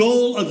 That's the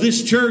goal of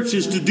this church,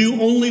 is to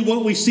do only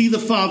what we see the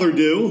Father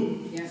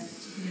do,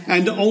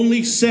 and to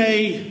only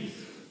say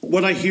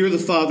what I hear the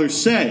Father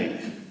say.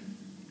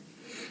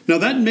 Now,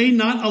 that may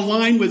not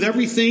align with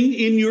everything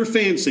in your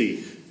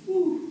fancy.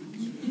 You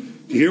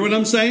hear what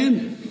I'm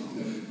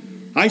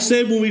saying? I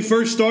said when we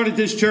first started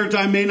this church,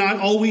 I may not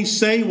always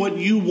say what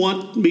you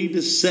want me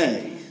to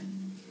say.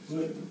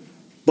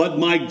 But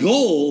my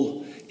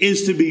goal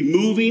is to be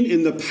moving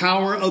in the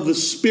power of the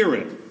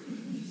Spirit.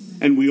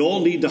 And we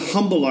all need to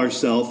humble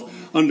ourselves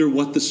under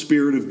what the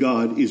Spirit of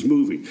God is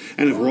moving.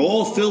 And if we're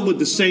all filled with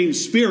the same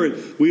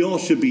Spirit, we all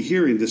should be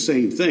hearing the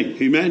same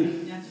thing.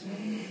 Amen?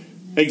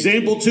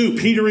 Example 2,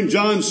 Peter and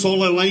John saw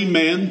a lame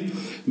man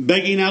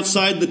begging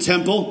outside the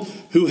temple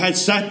who had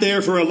sat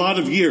there for a lot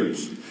of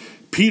years.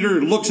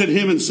 Peter looks at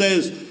him and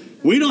says,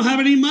 "We don't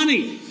have any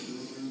money,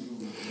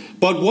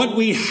 but what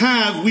we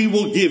have we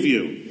will give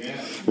you.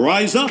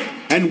 Rise up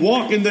and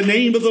walk in the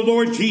name of the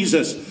Lord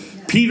Jesus."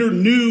 Peter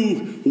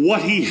knew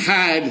what he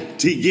had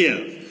to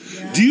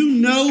give. Do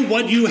you know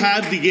what you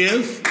have to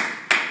give?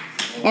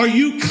 Are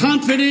you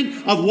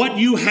confident of what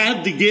you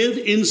have to give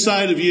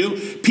inside of you?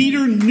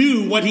 Peter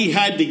knew what he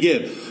had to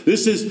give.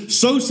 This is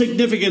so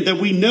significant that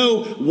we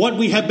know what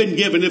we have been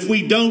given. If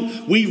we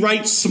don't, we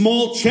write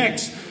small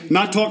checks.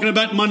 Not talking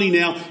about money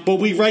now, but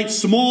we write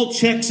small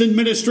checks in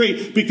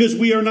ministry because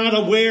we are not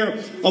aware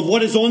of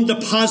what is on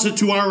deposit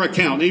to our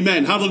account.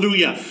 Amen.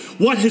 Hallelujah.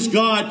 What has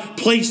God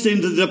placed in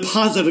the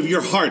deposit of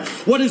your heart?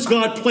 What has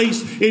God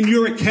placed in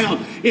your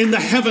account in the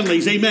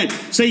heavenlies? Amen.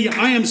 Say,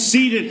 I am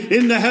seated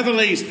in the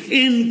heavenlies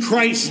in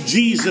Christ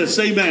Jesus.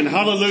 Amen.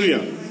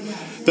 Hallelujah.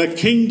 The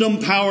kingdom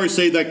power,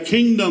 say the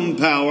kingdom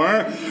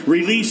power,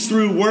 released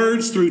through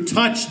words, through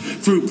touch,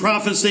 through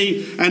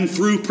prophecy, and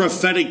through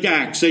prophetic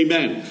acts.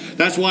 Amen.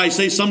 That's why I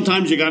say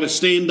sometimes you got to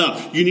stand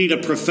up. You need a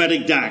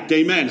prophetic act.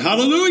 Amen.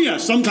 Hallelujah.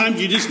 Sometimes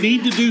you just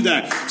need to do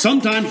that.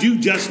 Sometimes you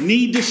just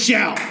need to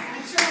shout.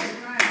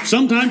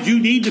 Sometimes you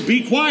need to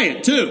be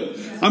quiet too.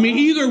 I mean,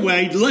 either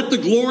way, let the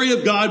glory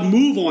of God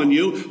move on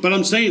you. But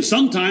I'm saying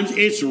sometimes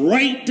it's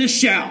right to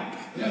shout.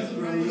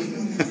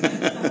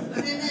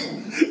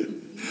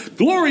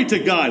 Glory to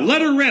God.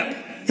 Let her rip.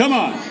 Come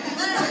on.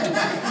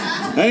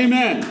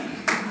 Amen.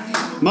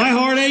 My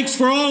heart aches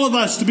for all of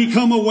us to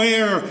become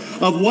aware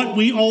of what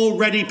we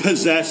already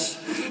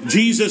possess.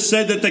 Jesus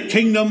said that the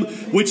kingdom,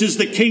 which is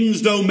the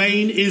king's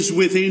domain, is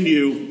within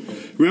you.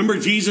 Remember,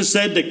 Jesus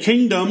said the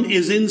kingdom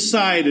is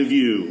inside of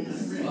you.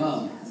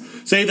 Wow.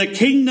 Say, the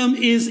kingdom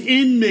is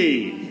in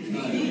me.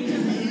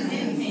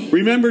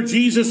 Remember,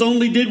 Jesus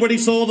only did what he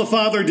saw the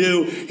Father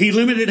do. He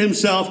limited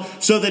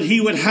himself so that he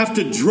would have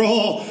to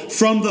draw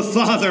from the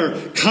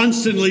Father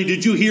constantly.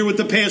 Did you hear what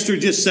the pastor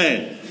just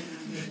said?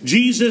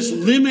 Jesus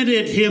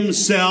limited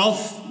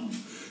himself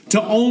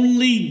to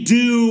only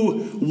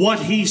do what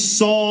he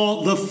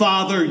saw the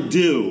Father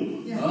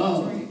do.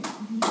 Oh.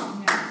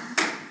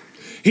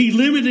 He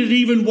limited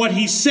even what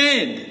he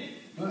said.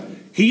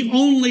 He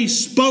only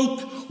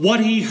spoke what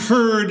he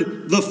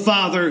heard the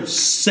Father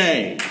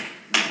say.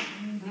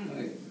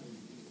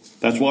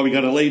 That's why we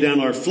got to lay down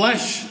our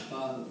flesh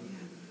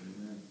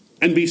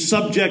and be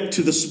subject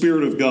to the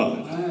Spirit of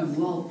God. I am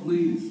well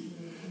pleased.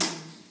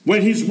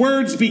 When his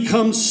words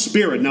become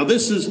spirit. Now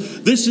this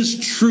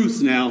is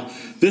truth now.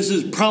 This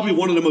is probably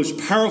one of the most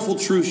powerful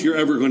truths you're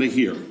ever going to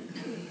hear.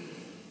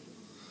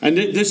 And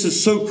this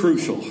is so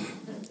crucial.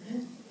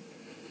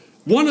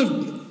 One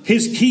of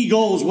his key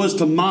goals was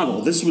to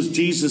model. This was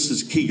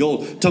Jesus' key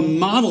goal. To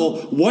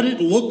model what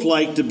it looked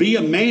like to be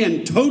a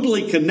man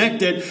totally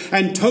connected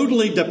and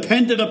totally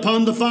dependent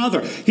upon the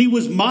Father. He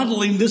was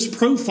modeling this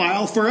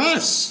profile for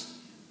us.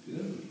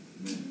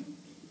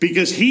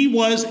 Because he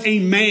was a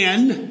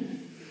man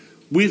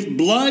with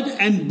blood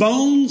and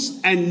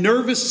bones and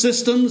nervous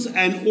systems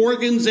and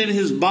organs in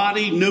his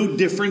body no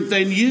different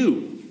than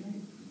you.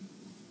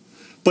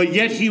 But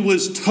yet he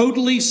was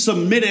totally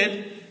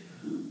submitted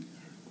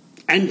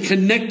and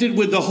connected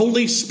with the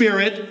Holy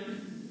Spirit,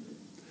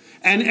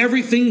 and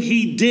everything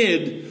he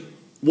did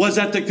was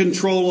at the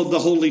control of the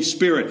Holy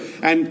Spirit.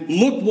 And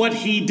look what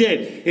he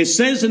did. It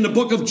says in the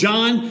book of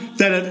John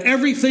that if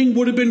everything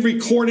would have been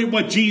recorded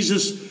what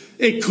Jesus,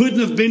 it couldn't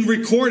have been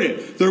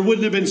recorded. There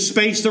wouldn't have been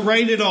space to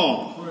write it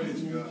all.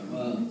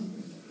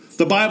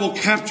 The Bible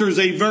captures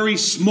a very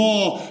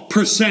small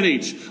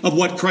percentage of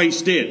what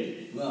Christ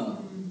did.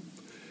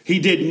 He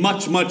did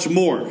much, much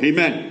more.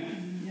 Amen.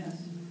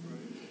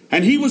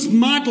 And he was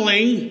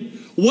modeling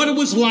what it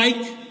was like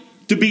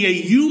to be a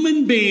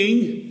human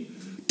being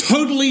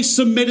totally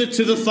submitted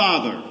to the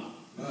Father.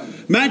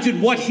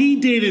 Imagine what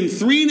he did in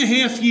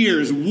 3.5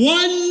 years.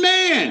 One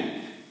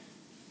man.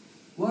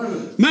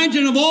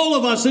 Imagine if all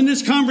of us in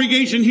this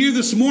congregation here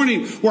this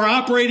morning were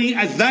operating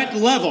at that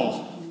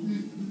level.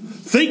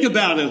 Think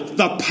about it,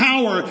 the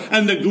power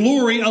and the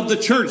glory of the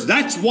church.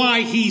 That's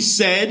why he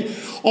said,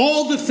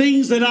 all the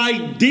things that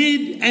I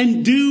did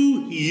and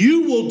do,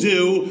 you will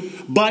do,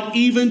 but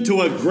even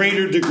to a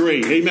greater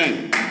degree.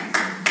 Amen.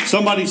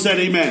 Somebody said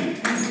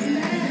amen.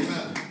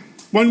 Amen.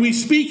 When we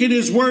speak it,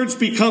 his words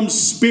become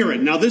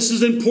spirit. Now this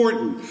is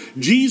important.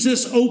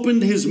 Jesus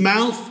opened his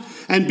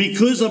mouth, and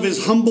because of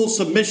his humble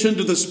submission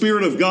to the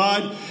Spirit of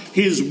God,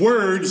 his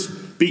words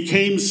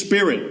became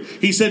spirit.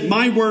 He said,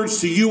 my words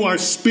to you are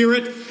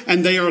spirit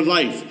and they are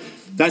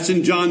life. That's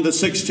in John the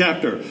 6th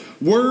chapter.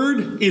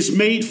 Word is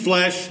made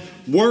flesh.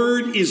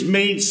 Word is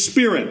made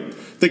spirit.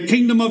 The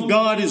kingdom of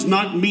God is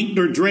not meat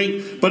nor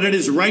drink, but it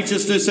is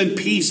righteousness and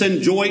peace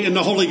and joy in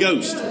the Holy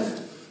Ghost.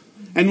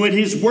 And when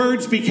his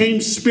words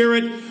became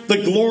spirit,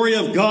 the glory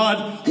of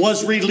God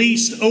was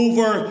released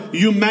over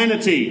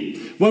humanity.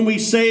 When we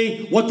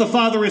say what the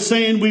Father is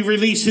saying, we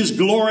release his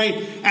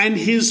glory and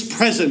his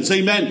presence.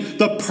 Amen.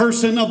 The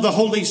person of the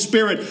Holy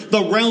Spirit,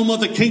 the realm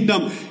of the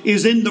kingdom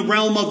is in the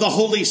realm of the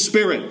Holy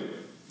Spirit.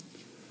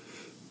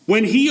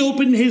 When he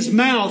opened his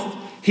mouth,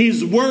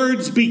 his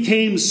words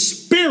became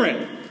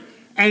spirit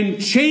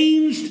and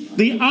changed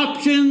the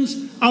options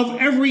of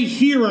every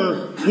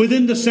hearer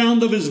within the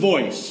sound of his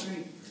voice.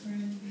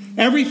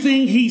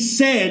 Everything he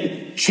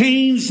said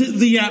changed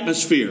the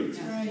atmosphere.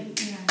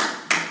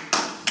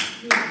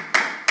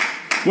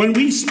 When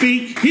we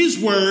speak his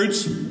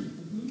words,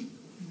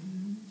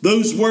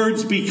 those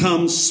words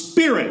become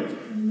spirit.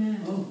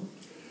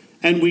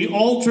 And we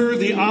alter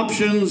the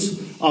options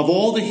of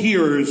all the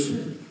hearers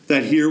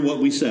that hear what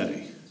we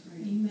say.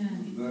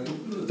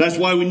 That's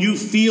why when you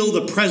feel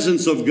the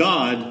presence of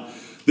God,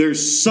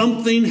 there's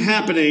something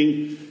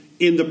happening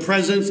in the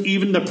presence,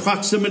 even the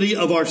proximity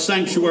of our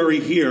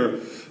sanctuary here,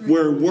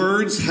 where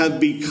words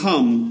have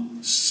become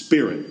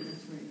spirit.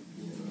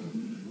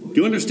 Do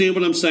you understand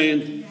what I'm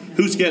saying?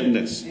 Who's getting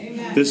this?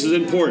 Amen. This is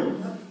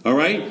important. All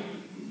right?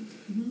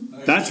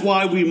 That's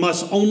why we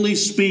must only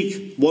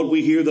speak what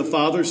we hear the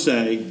Father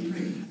say,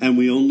 and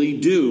we only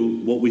do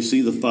what we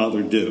see the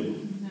Father do.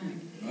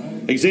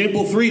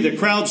 Example 3, the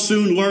crowd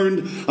soon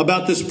learned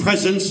about this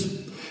presence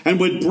and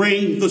would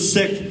bring the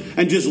sick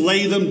and just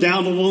lay them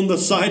down along the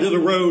side of the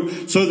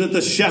road so that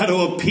the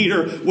shadow of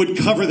Peter would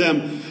cover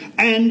them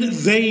and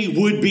they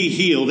would be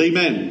healed.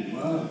 Amen.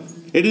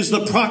 It is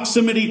the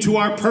proximity to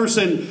our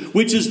person,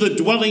 which is the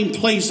dwelling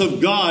place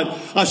of God.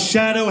 A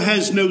shadow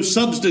has no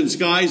substance,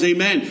 guys.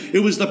 Amen.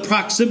 It was the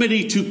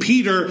proximity to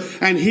Peter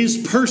and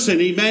his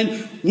person.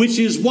 Amen. Which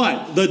is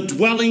what? The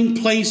dwelling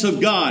place of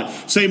God.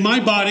 Say, my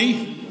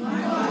body,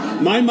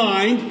 my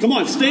mind. Come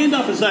on, stand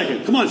up a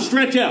second. Come on,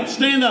 stretch out.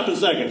 Stand up a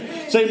second.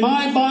 Say,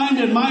 my mind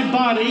and my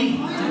body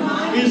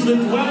is the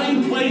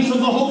dwelling place of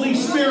the Holy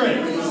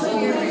Spirit.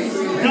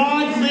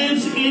 God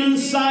lives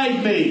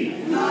inside me.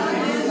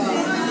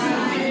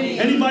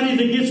 Anybody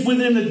that gets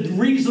within a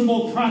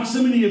reasonable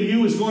proximity of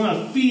you is going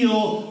to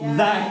feel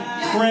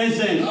that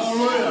presence.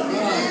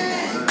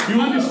 Do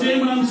you understand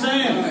what I'm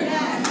saying?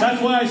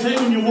 That's why I say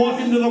when you walk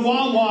into the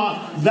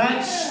Wawa,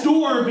 that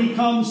store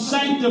becomes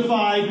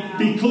sanctified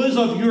because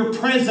of your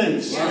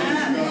presence.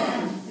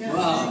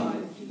 Wow.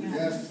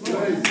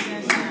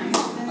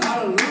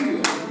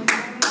 Hallelujah.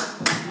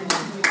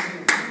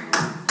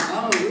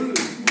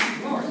 Hallelujah.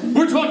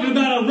 We're talking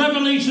about a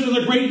revelation of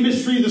the great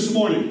mystery this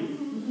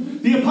morning.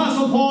 The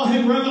Apostle Paul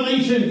had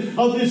revelation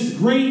of this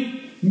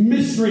great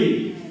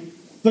mystery.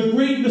 The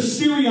great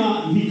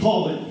mysterion, he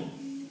called it.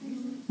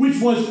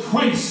 Which was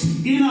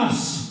Christ in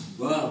us.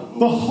 Wow.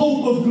 The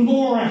hope of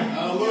glory.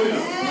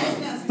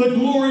 Hallelujah. The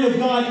glory of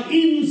God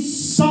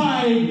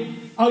inside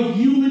a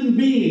human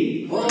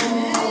being.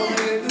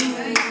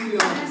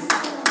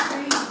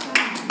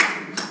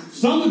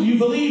 Some of you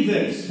believe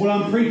this, what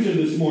I'm preaching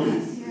this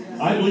morning.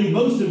 I believe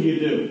most of you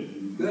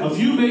do. A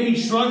few may be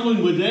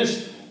struggling with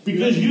this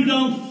because you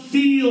don't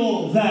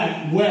feel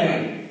that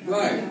way.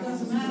 Right.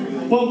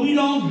 But we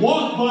don't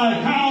walk by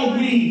how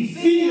we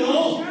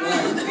feel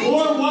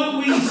or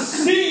what we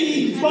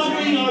see,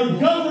 but we are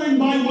governed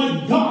by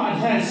what God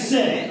has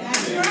said.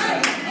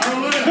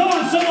 Come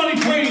on, somebody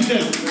praise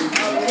Him.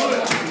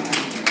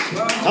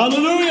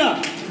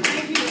 Hallelujah.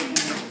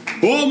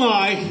 Oh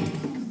my.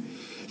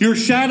 Your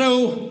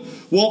shadow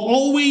will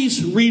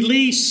always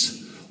release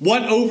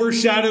what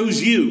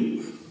overshadows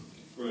you.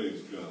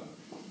 Praise God.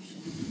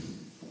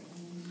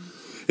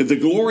 If the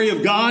glory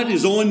of God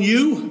is on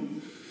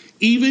you,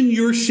 even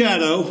your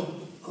shadow.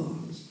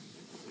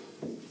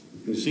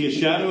 You see a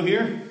shadow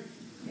here?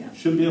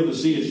 Should be able to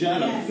see a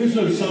shadow. There's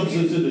no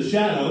substance in the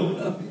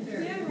shadow.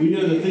 We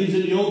know the things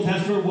in the Old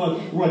Testament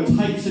were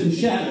types and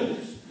shadows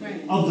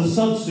of the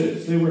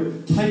substance. They were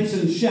types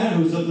and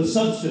shadows of the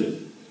substance.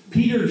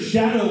 Peter's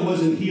shadow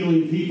wasn't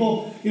healing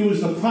people. It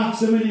was the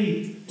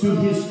proximity to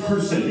his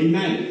person.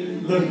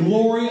 Amen. The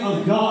glory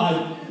of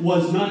God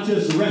was not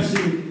just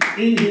resting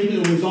in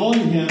him, it was on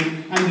him.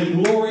 And the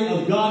glory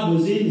of God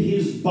was in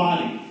his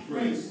body.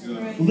 Praise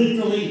God.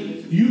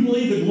 Literally, you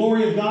believe the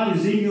glory of God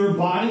is in your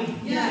body?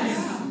 Yes.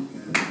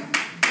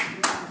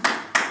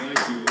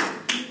 Thank you, Lord.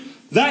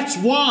 That's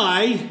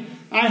why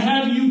I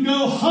have you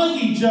go hug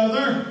each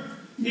other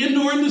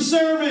during the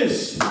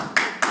service.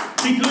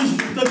 Because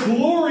the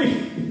glory,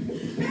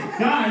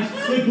 guys,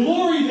 the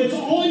glory that's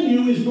on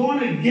you is going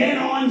to get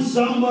on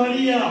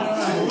somebody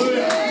else.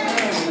 Hallelujah.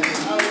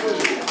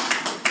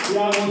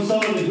 Yeah, I want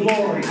some of the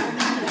glory.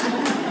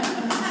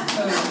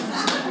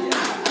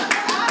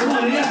 Come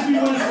on, ask me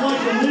what it's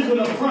like to live with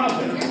a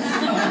prophet.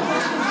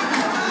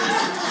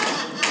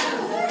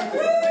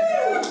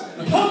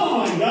 Come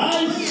on,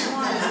 guys.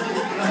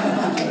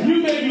 You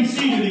may be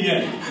seated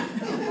again.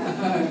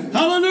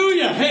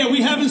 Hallelujah. Hey, are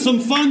we having some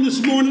fun this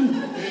morning?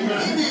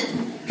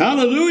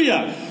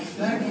 Hallelujah.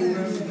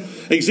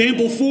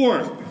 Example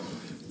 4.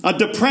 A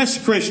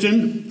depressed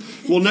Christian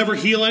will never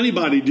heal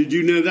anybody. Did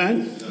you know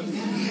that?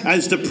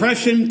 As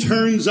depression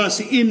turns us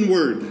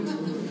inward.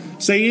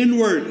 Say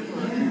inward.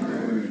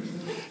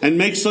 And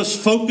makes us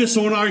focus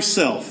on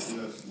ourselves.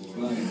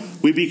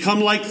 We become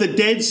like the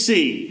Dead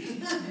Sea.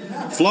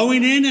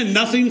 Flowing in and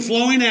nothing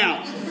flowing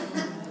out.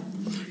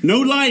 No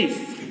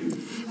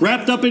life.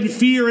 Wrapped up in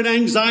fear and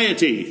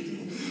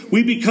anxiety.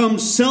 We become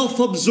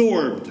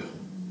self-absorbed.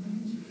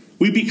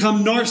 We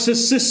become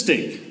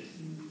narcissistic.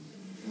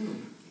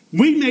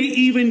 We may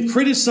even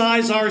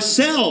criticize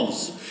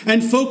ourselves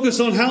and focus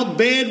on how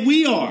bad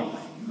we are.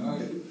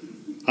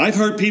 I've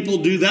heard people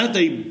do that.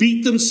 They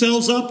beat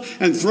themselves up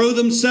and throw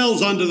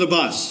themselves under the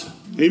bus.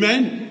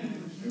 Amen?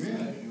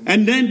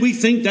 And then we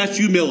think that's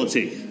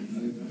humility.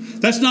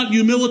 That's not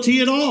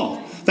humility at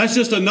all. That's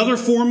just another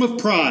form of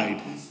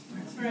pride.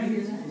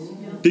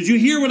 Did you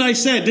hear what I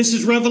said? This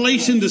is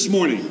revelation this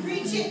morning.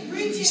 Preach it,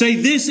 preach it. Say,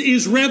 this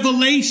is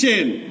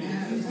revelation.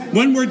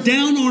 When we're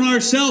down on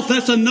ourselves,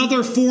 that's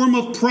another form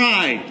of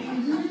pride.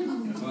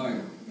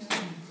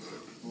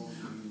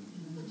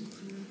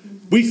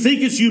 We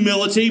think it's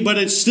humility, but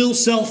it's still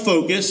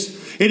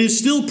self-focused. It is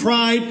still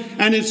pride,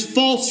 and it's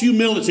false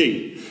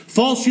humility.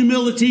 False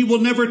humility will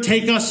never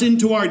take us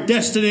into our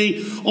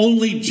destiny.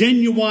 Only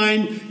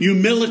genuine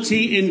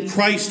humility in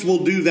Christ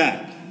will do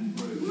that.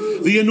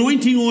 The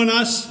anointing on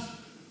us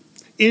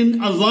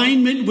in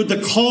alignment with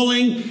the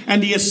calling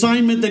and the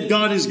assignment that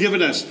God has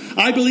given us.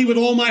 I believe with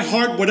all my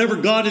heart, whatever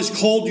God has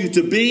called you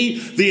to be,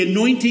 the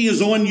anointing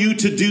is on you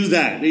to do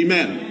that.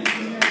 Amen.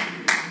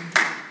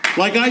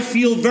 Like I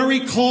feel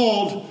very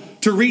called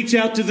to reach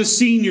out to the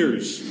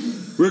seniors.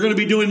 We're going to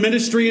be doing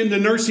ministry in the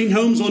nursing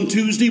homes on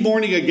Tuesday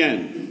morning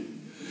again.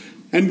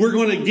 And we're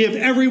going to give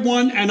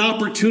everyone an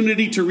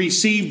opportunity to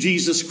receive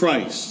Jesus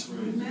Christ.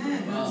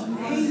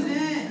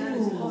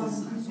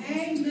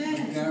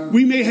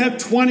 We may have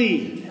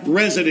 20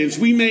 residents.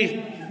 We may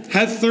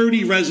have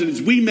 30 residents.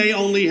 We may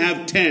only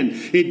have 10.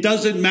 It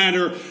doesn't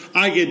matter.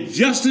 I get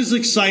just as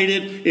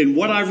excited in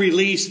what I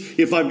release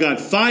if I've got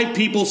 5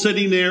 people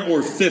sitting there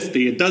or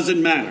 50. It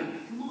doesn't matter.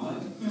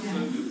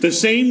 The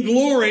same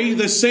glory,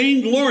 the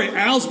same glory.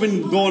 Al's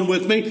been going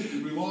with me.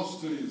 We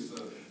lost to you,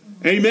 sir.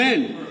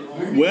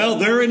 Amen. Well,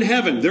 they're in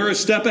heaven. They're a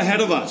step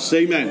ahead of us.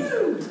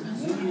 Amen.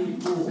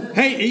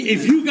 Hey,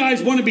 if you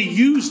guys want to be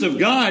used of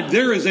God,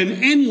 there is an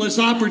endless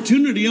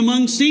opportunity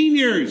among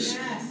seniors.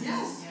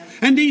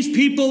 And these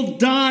people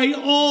die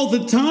all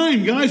the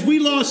time, guys. We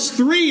lost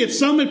 3 at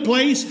Summit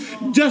Place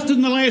just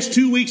in the last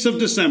 2 weeks of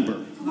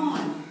December.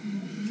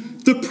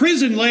 The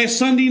prison last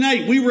Sunday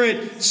night. We were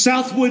at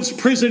Southwoods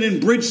Prison in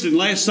Bridgeton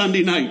last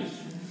Sunday night.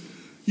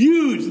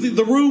 Huge.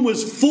 The room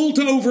was full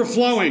to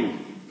overflowing.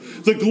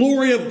 The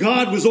glory of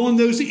God was on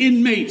those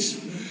inmates.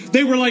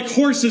 They were like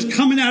horses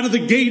coming out of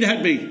the gate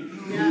at me.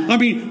 I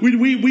mean,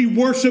 we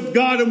worshiped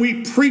God and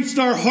we preached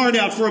our heart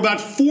out for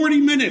about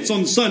 40 minutes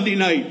on Sunday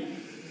night.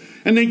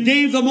 And they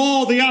gave them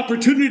all the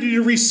opportunity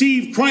to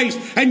receive Christ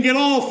and get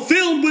all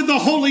filled with the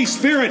Holy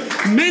Spirit.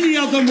 Many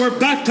of them were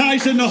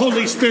baptized in the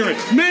Holy Spirit.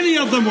 Many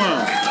of them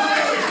were.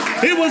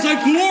 It was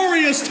a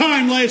glorious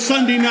time last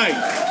Sunday night.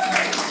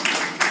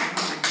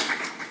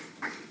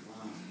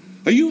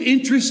 Are you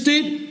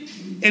interested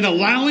in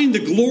allowing the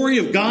glory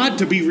of God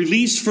to be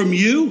released from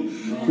you?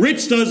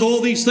 Rich does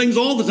all these things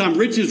all the time.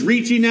 Rich is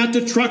reaching out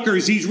to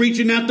truckers. He's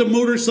reaching out to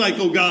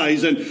motorcycle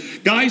guys and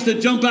guys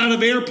that jump out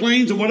of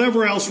airplanes and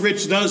whatever else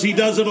Rich does. He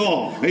does it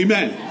all.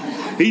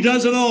 Amen. He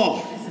does it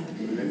all.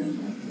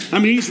 I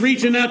mean, he's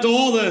reaching out to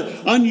all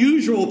the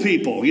unusual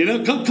people. You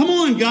know, come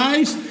on,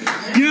 guys.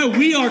 You know,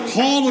 we are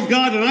called of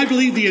God, and I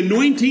believe the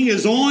anointing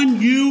is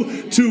on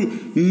you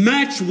to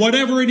match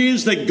whatever it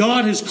is that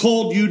God has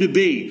called you to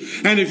be.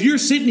 And if you're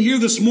sitting here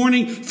this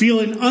morning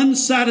feeling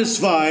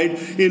unsatisfied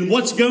in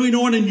what's going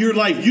on in your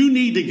life, you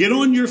need to get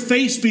on your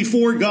face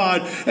before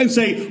God and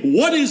say,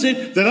 what is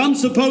it that I'm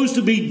supposed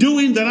to be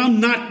doing that I'm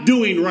not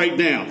doing right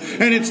now?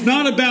 And it's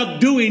not about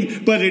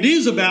doing, but it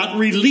is about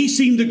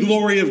releasing the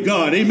glory of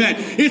God. Amen.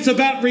 It's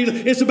about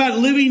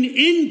living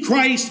in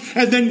Christ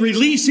and then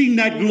releasing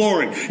that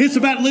glory. It's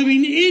about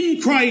living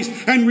in Christ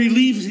and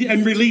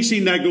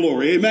releasing that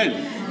glory.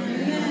 Amen.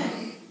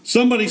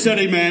 Somebody said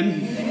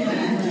amen.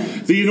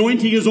 Amen. The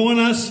anointing is on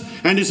us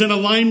and is in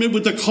alignment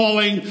with the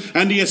calling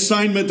and the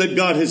assignment that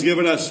God has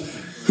given us.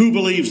 Who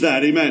believes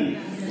that? Amen.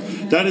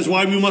 Amen. That is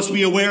why we must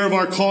be aware of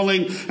our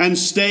calling and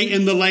stay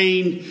in the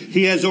lane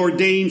He has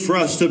ordained for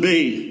us to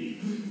be.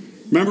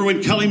 Remember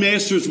when Kelly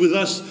Masters was with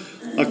us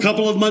a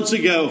couple of months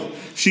ago?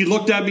 She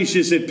looked at me,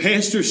 she said,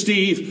 Pastor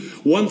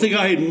Steve, one thing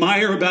I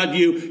admire about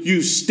you,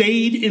 you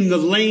stayed in the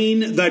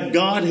lane that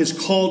God has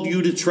called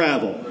you to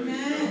travel. Amen.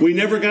 We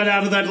never got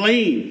out of that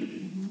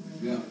lane.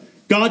 Yeah.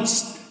 God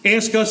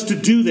asked us to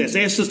do this,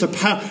 asked us to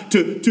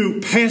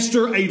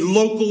pastor a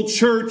local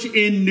church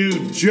in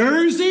New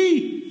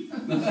Jersey.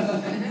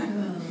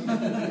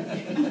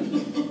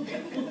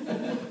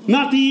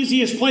 Not the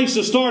easiest place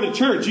to start a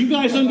church. You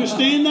guys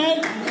understand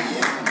that?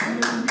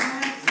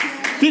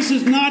 This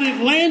is not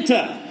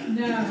Atlanta.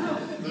 No.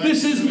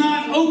 This is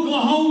not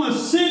Oklahoma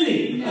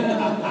City. No, it's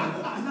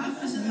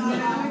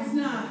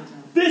not.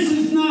 This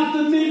is not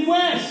the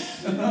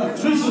Midwest.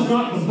 This is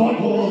not the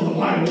butthole of the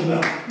Bible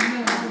Belt.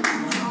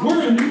 No.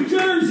 We're in New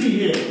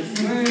Jersey here.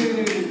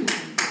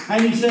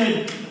 And he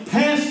said,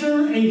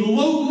 pastor a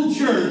local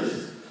church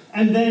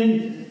and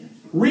then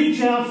reach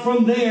out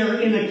from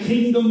there in a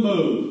kingdom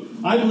mode.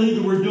 I believe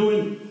that we're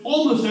doing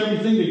almost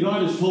everything that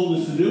God has told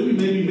us to do. We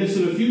may be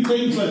missing a few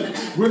things, but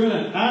we're going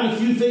to add a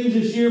few things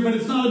this year. But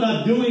it's not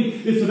about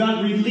doing, it's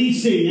about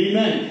releasing.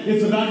 Amen.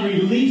 It's about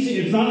releasing.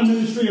 It's not a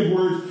ministry of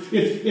words.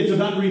 It's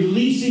about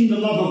releasing the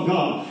love of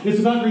God. It's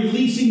about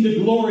releasing the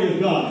glory of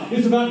God.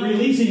 It's about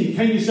releasing,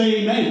 can you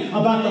say amen,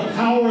 about the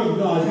power of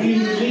God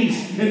being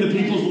released in the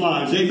people's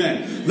lives.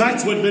 Amen.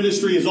 That's what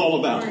ministry is all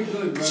about.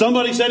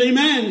 Somebody said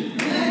amen.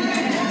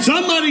 Amen.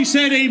 Somebody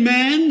said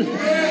amen.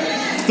 Amen.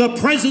 The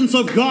presence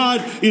of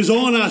God is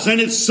on us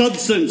and its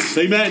substance.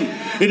 Amen.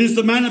 It is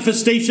the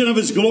manifestation of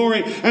His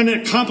glory and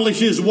it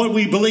accomplishes what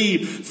we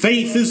believe.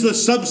 Faith is the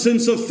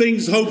substance of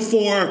things hoped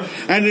for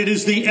and it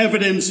is the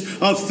evidence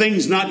of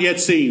things not yet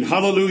seen.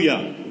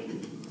 Hallelujah.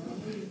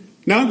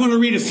 Now I'm going to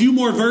read a few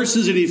more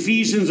verses in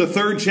Ephesians, the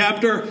 3rd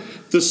chapter.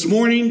 This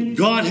morning,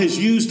 God has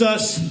used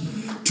us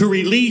to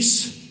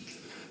release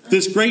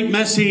this great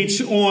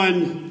message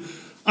on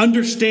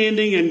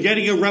understanding and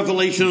getting a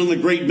revelation on the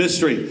great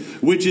mystery,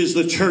 which is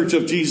the church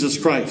of Jesus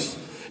Christ.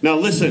 Now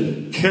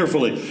listen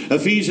carefully.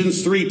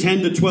 Ephesians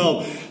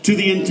 3:10-12. To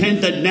the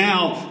intent that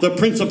now the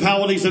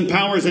principalities and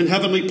powers in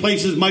heavenly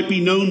places might be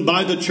known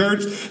by the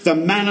church, the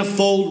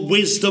manifold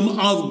wisdom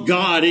of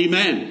God.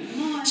 Amen.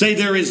 Say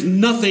there is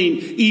nothing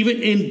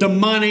even in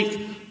demonic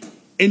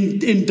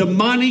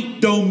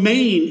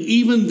domain,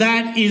 even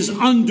that is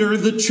under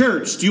the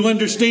church. Do you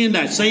understand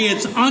that? Say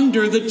it's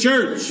under the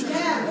church.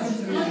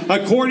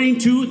 According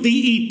to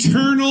the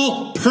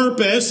eternal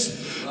purpose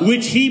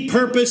which He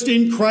purposed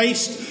in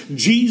Christ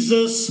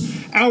Jesus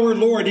our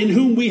Lord, in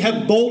whom we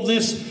have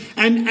boldness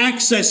and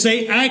access.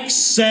 Say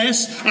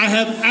access. I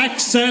have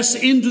access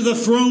into the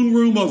throne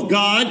room of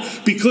God,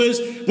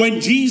 because when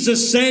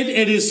Jesus said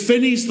it is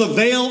finished, the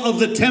veil of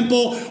the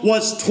temple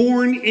was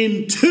torn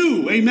in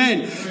two.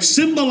 Amen.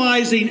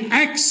 Symbolizing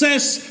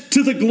access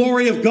to the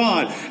glory of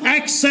God,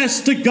 access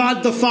to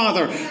God the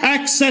Father,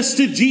 access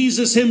to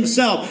Jesus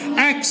Himself,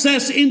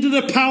 access into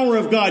the power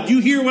of God. You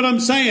hear what I'm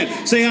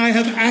saying? Say, I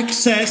have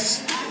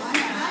access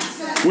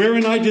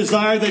Wherein I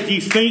desire that ye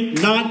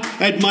faint not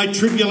at my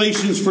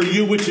tribulations for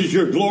you, which is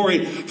your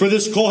glory. For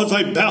this cause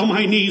I bow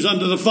my knees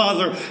unto the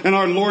Father and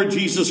our Lord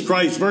Jesus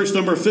Christ. Verse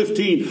number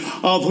 15.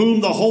 Of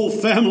whom the whole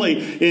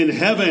family in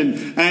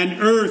heaven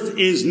and earth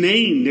is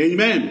named.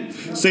 Amen.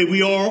 Say,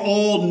 we are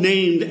all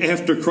named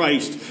after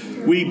Christ.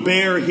 We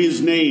bear his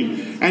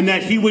name. And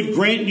that he would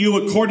grant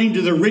you according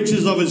to the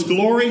riches of his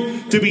glory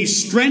to be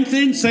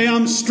strengthened. Say,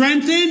 I'm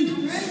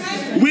strengthened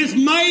with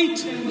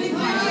might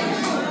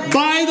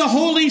by the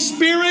Holy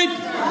Spirit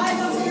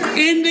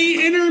in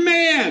the inner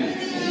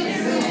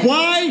man.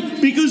 Why?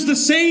 Because the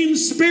same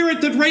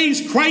Spirit that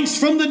raised Christ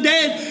from the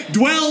dead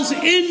dwells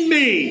in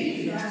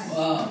me.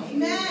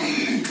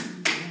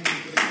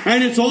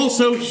 And it's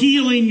also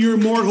healing your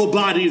mortal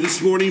body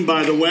this morning,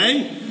 by the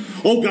way.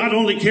 Oh, God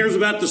only cares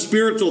about the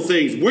spiritual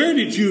things. Where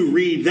did you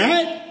read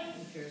that?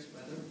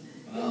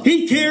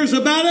 He cares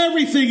about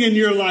everything in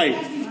your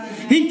life.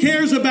 He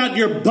cares about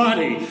your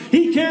body.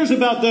 He cares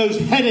about those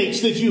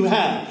headaches that you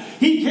have.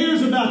 He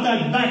cares about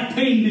that back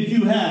pain that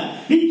you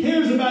have. He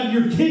cares about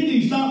your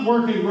kidneys not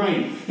working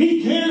right.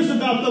 He cares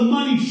about the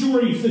money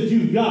shortage that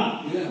you've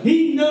got. Yeah.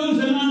 He knows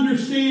and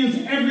understands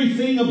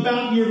everything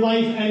about your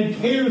life and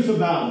cares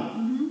about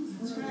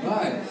it. That's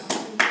right.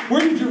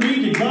 Where did you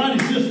read that God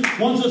just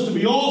wants us to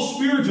be all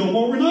spiritual?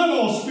 Well, we're not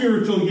all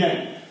spiritual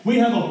yet. We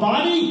have a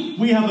body,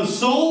 we have a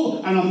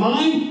soul, and a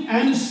mind,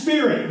 and a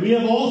spirit. We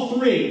have all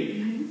three.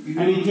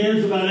 And he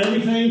cares about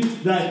everything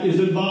that is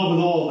involved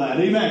with all of that.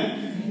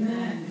 Amen.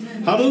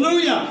 Amen.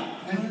 Hallelujah.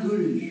 That's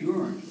good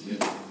insurance.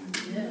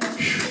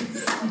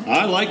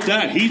 I like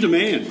that. He's a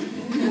man.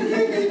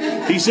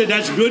 He said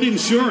that's good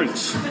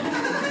insurance.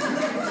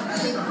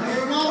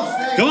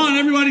 Come on,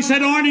 everybody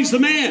said Arnie's the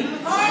man.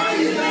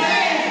 Arnie's the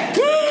man.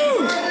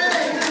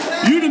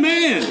 Woo! You the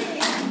man.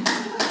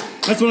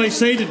 That's what I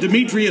say to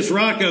Demetrius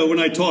Rocco when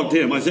I talk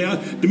to him. I say,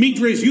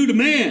 Demetrius, you the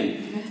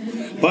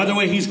man. By the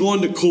way, he's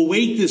going to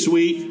Kuwait this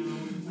week.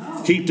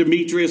 Keep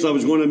Demetrius. I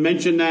was going to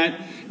mention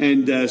that.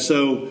 And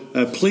so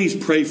please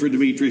pray for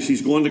Demetrius.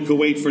 He's going to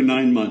Kuwait for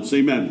 9 months.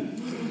 Amen.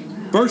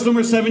 Verse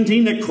number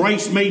 17, that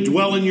Christ may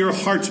dwell in your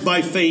hearts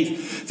by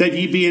faith, that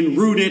ye being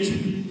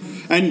rooted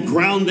and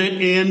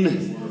grounded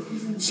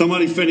in,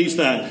 somebody finish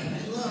that,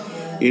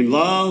 in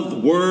love, the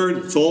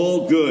word, it's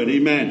all good.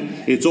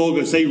 Amen. It's all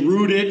good. Say,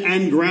 rooted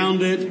and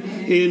grounded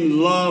in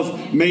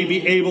love, may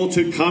be able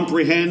to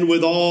comprehend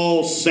with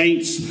all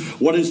saints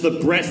what is the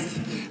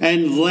breadth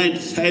and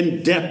length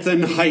and depth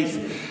and height,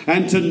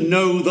 and to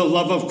know the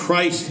love of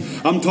Christ.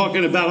 I'm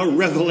talking about a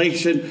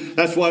revelation.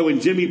 That's why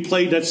when Jimmy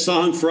played that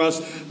song for us,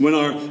 when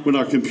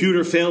our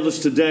computer failed us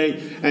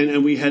today,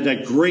 and we had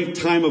that great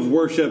time of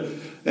worship,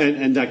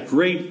 and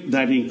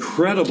that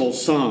incredible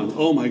song,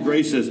 oh my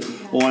gracious,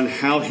 on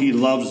how he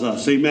loves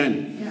us.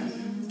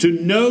 Amen. To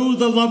know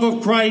the love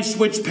of Christ,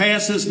 which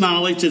passes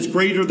knowledge. It's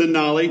greater than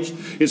knowledge.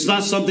 It's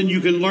not something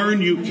you can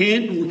learn. You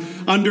can't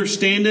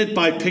understand it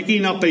by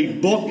picking up a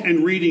book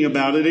and reading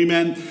about it.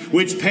 Amen.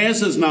 Which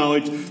passes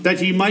knowledge, that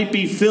he might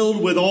be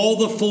filled with all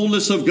the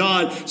fullness of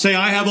God. Say,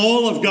 I have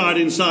all of God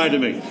inside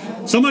of me.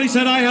 Somebody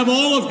said, I have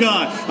all of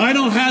God. I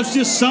don't have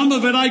just some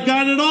of it. I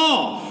got it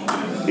all.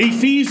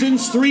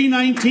 Ephesians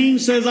 3:19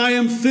 says, I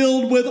am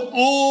filled with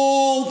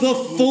all the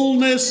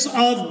fullness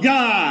of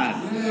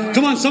God.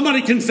 Come on,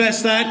 somebody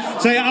confess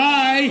that. Say,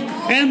 I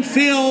am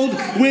filled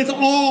with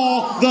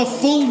all the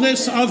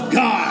fullness of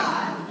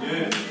God.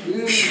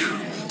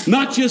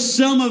 Not just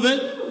some of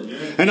it.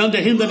 And unto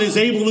him that is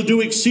able to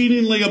do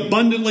exceedingly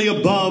abundantly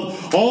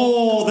above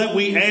all that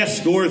we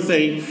ask or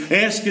think.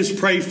 Ask is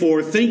pray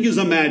for. Think is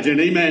imagine.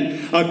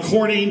 Amen.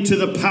 According to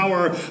the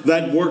power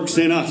that works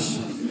in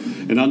us.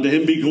 And unto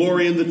him be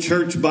glory in the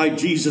church by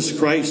Jesus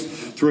Christ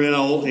throughout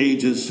all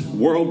ages,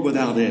 world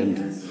without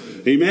end.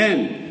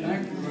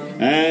 Amen.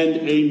 And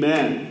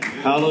amen.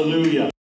 Hallelujah.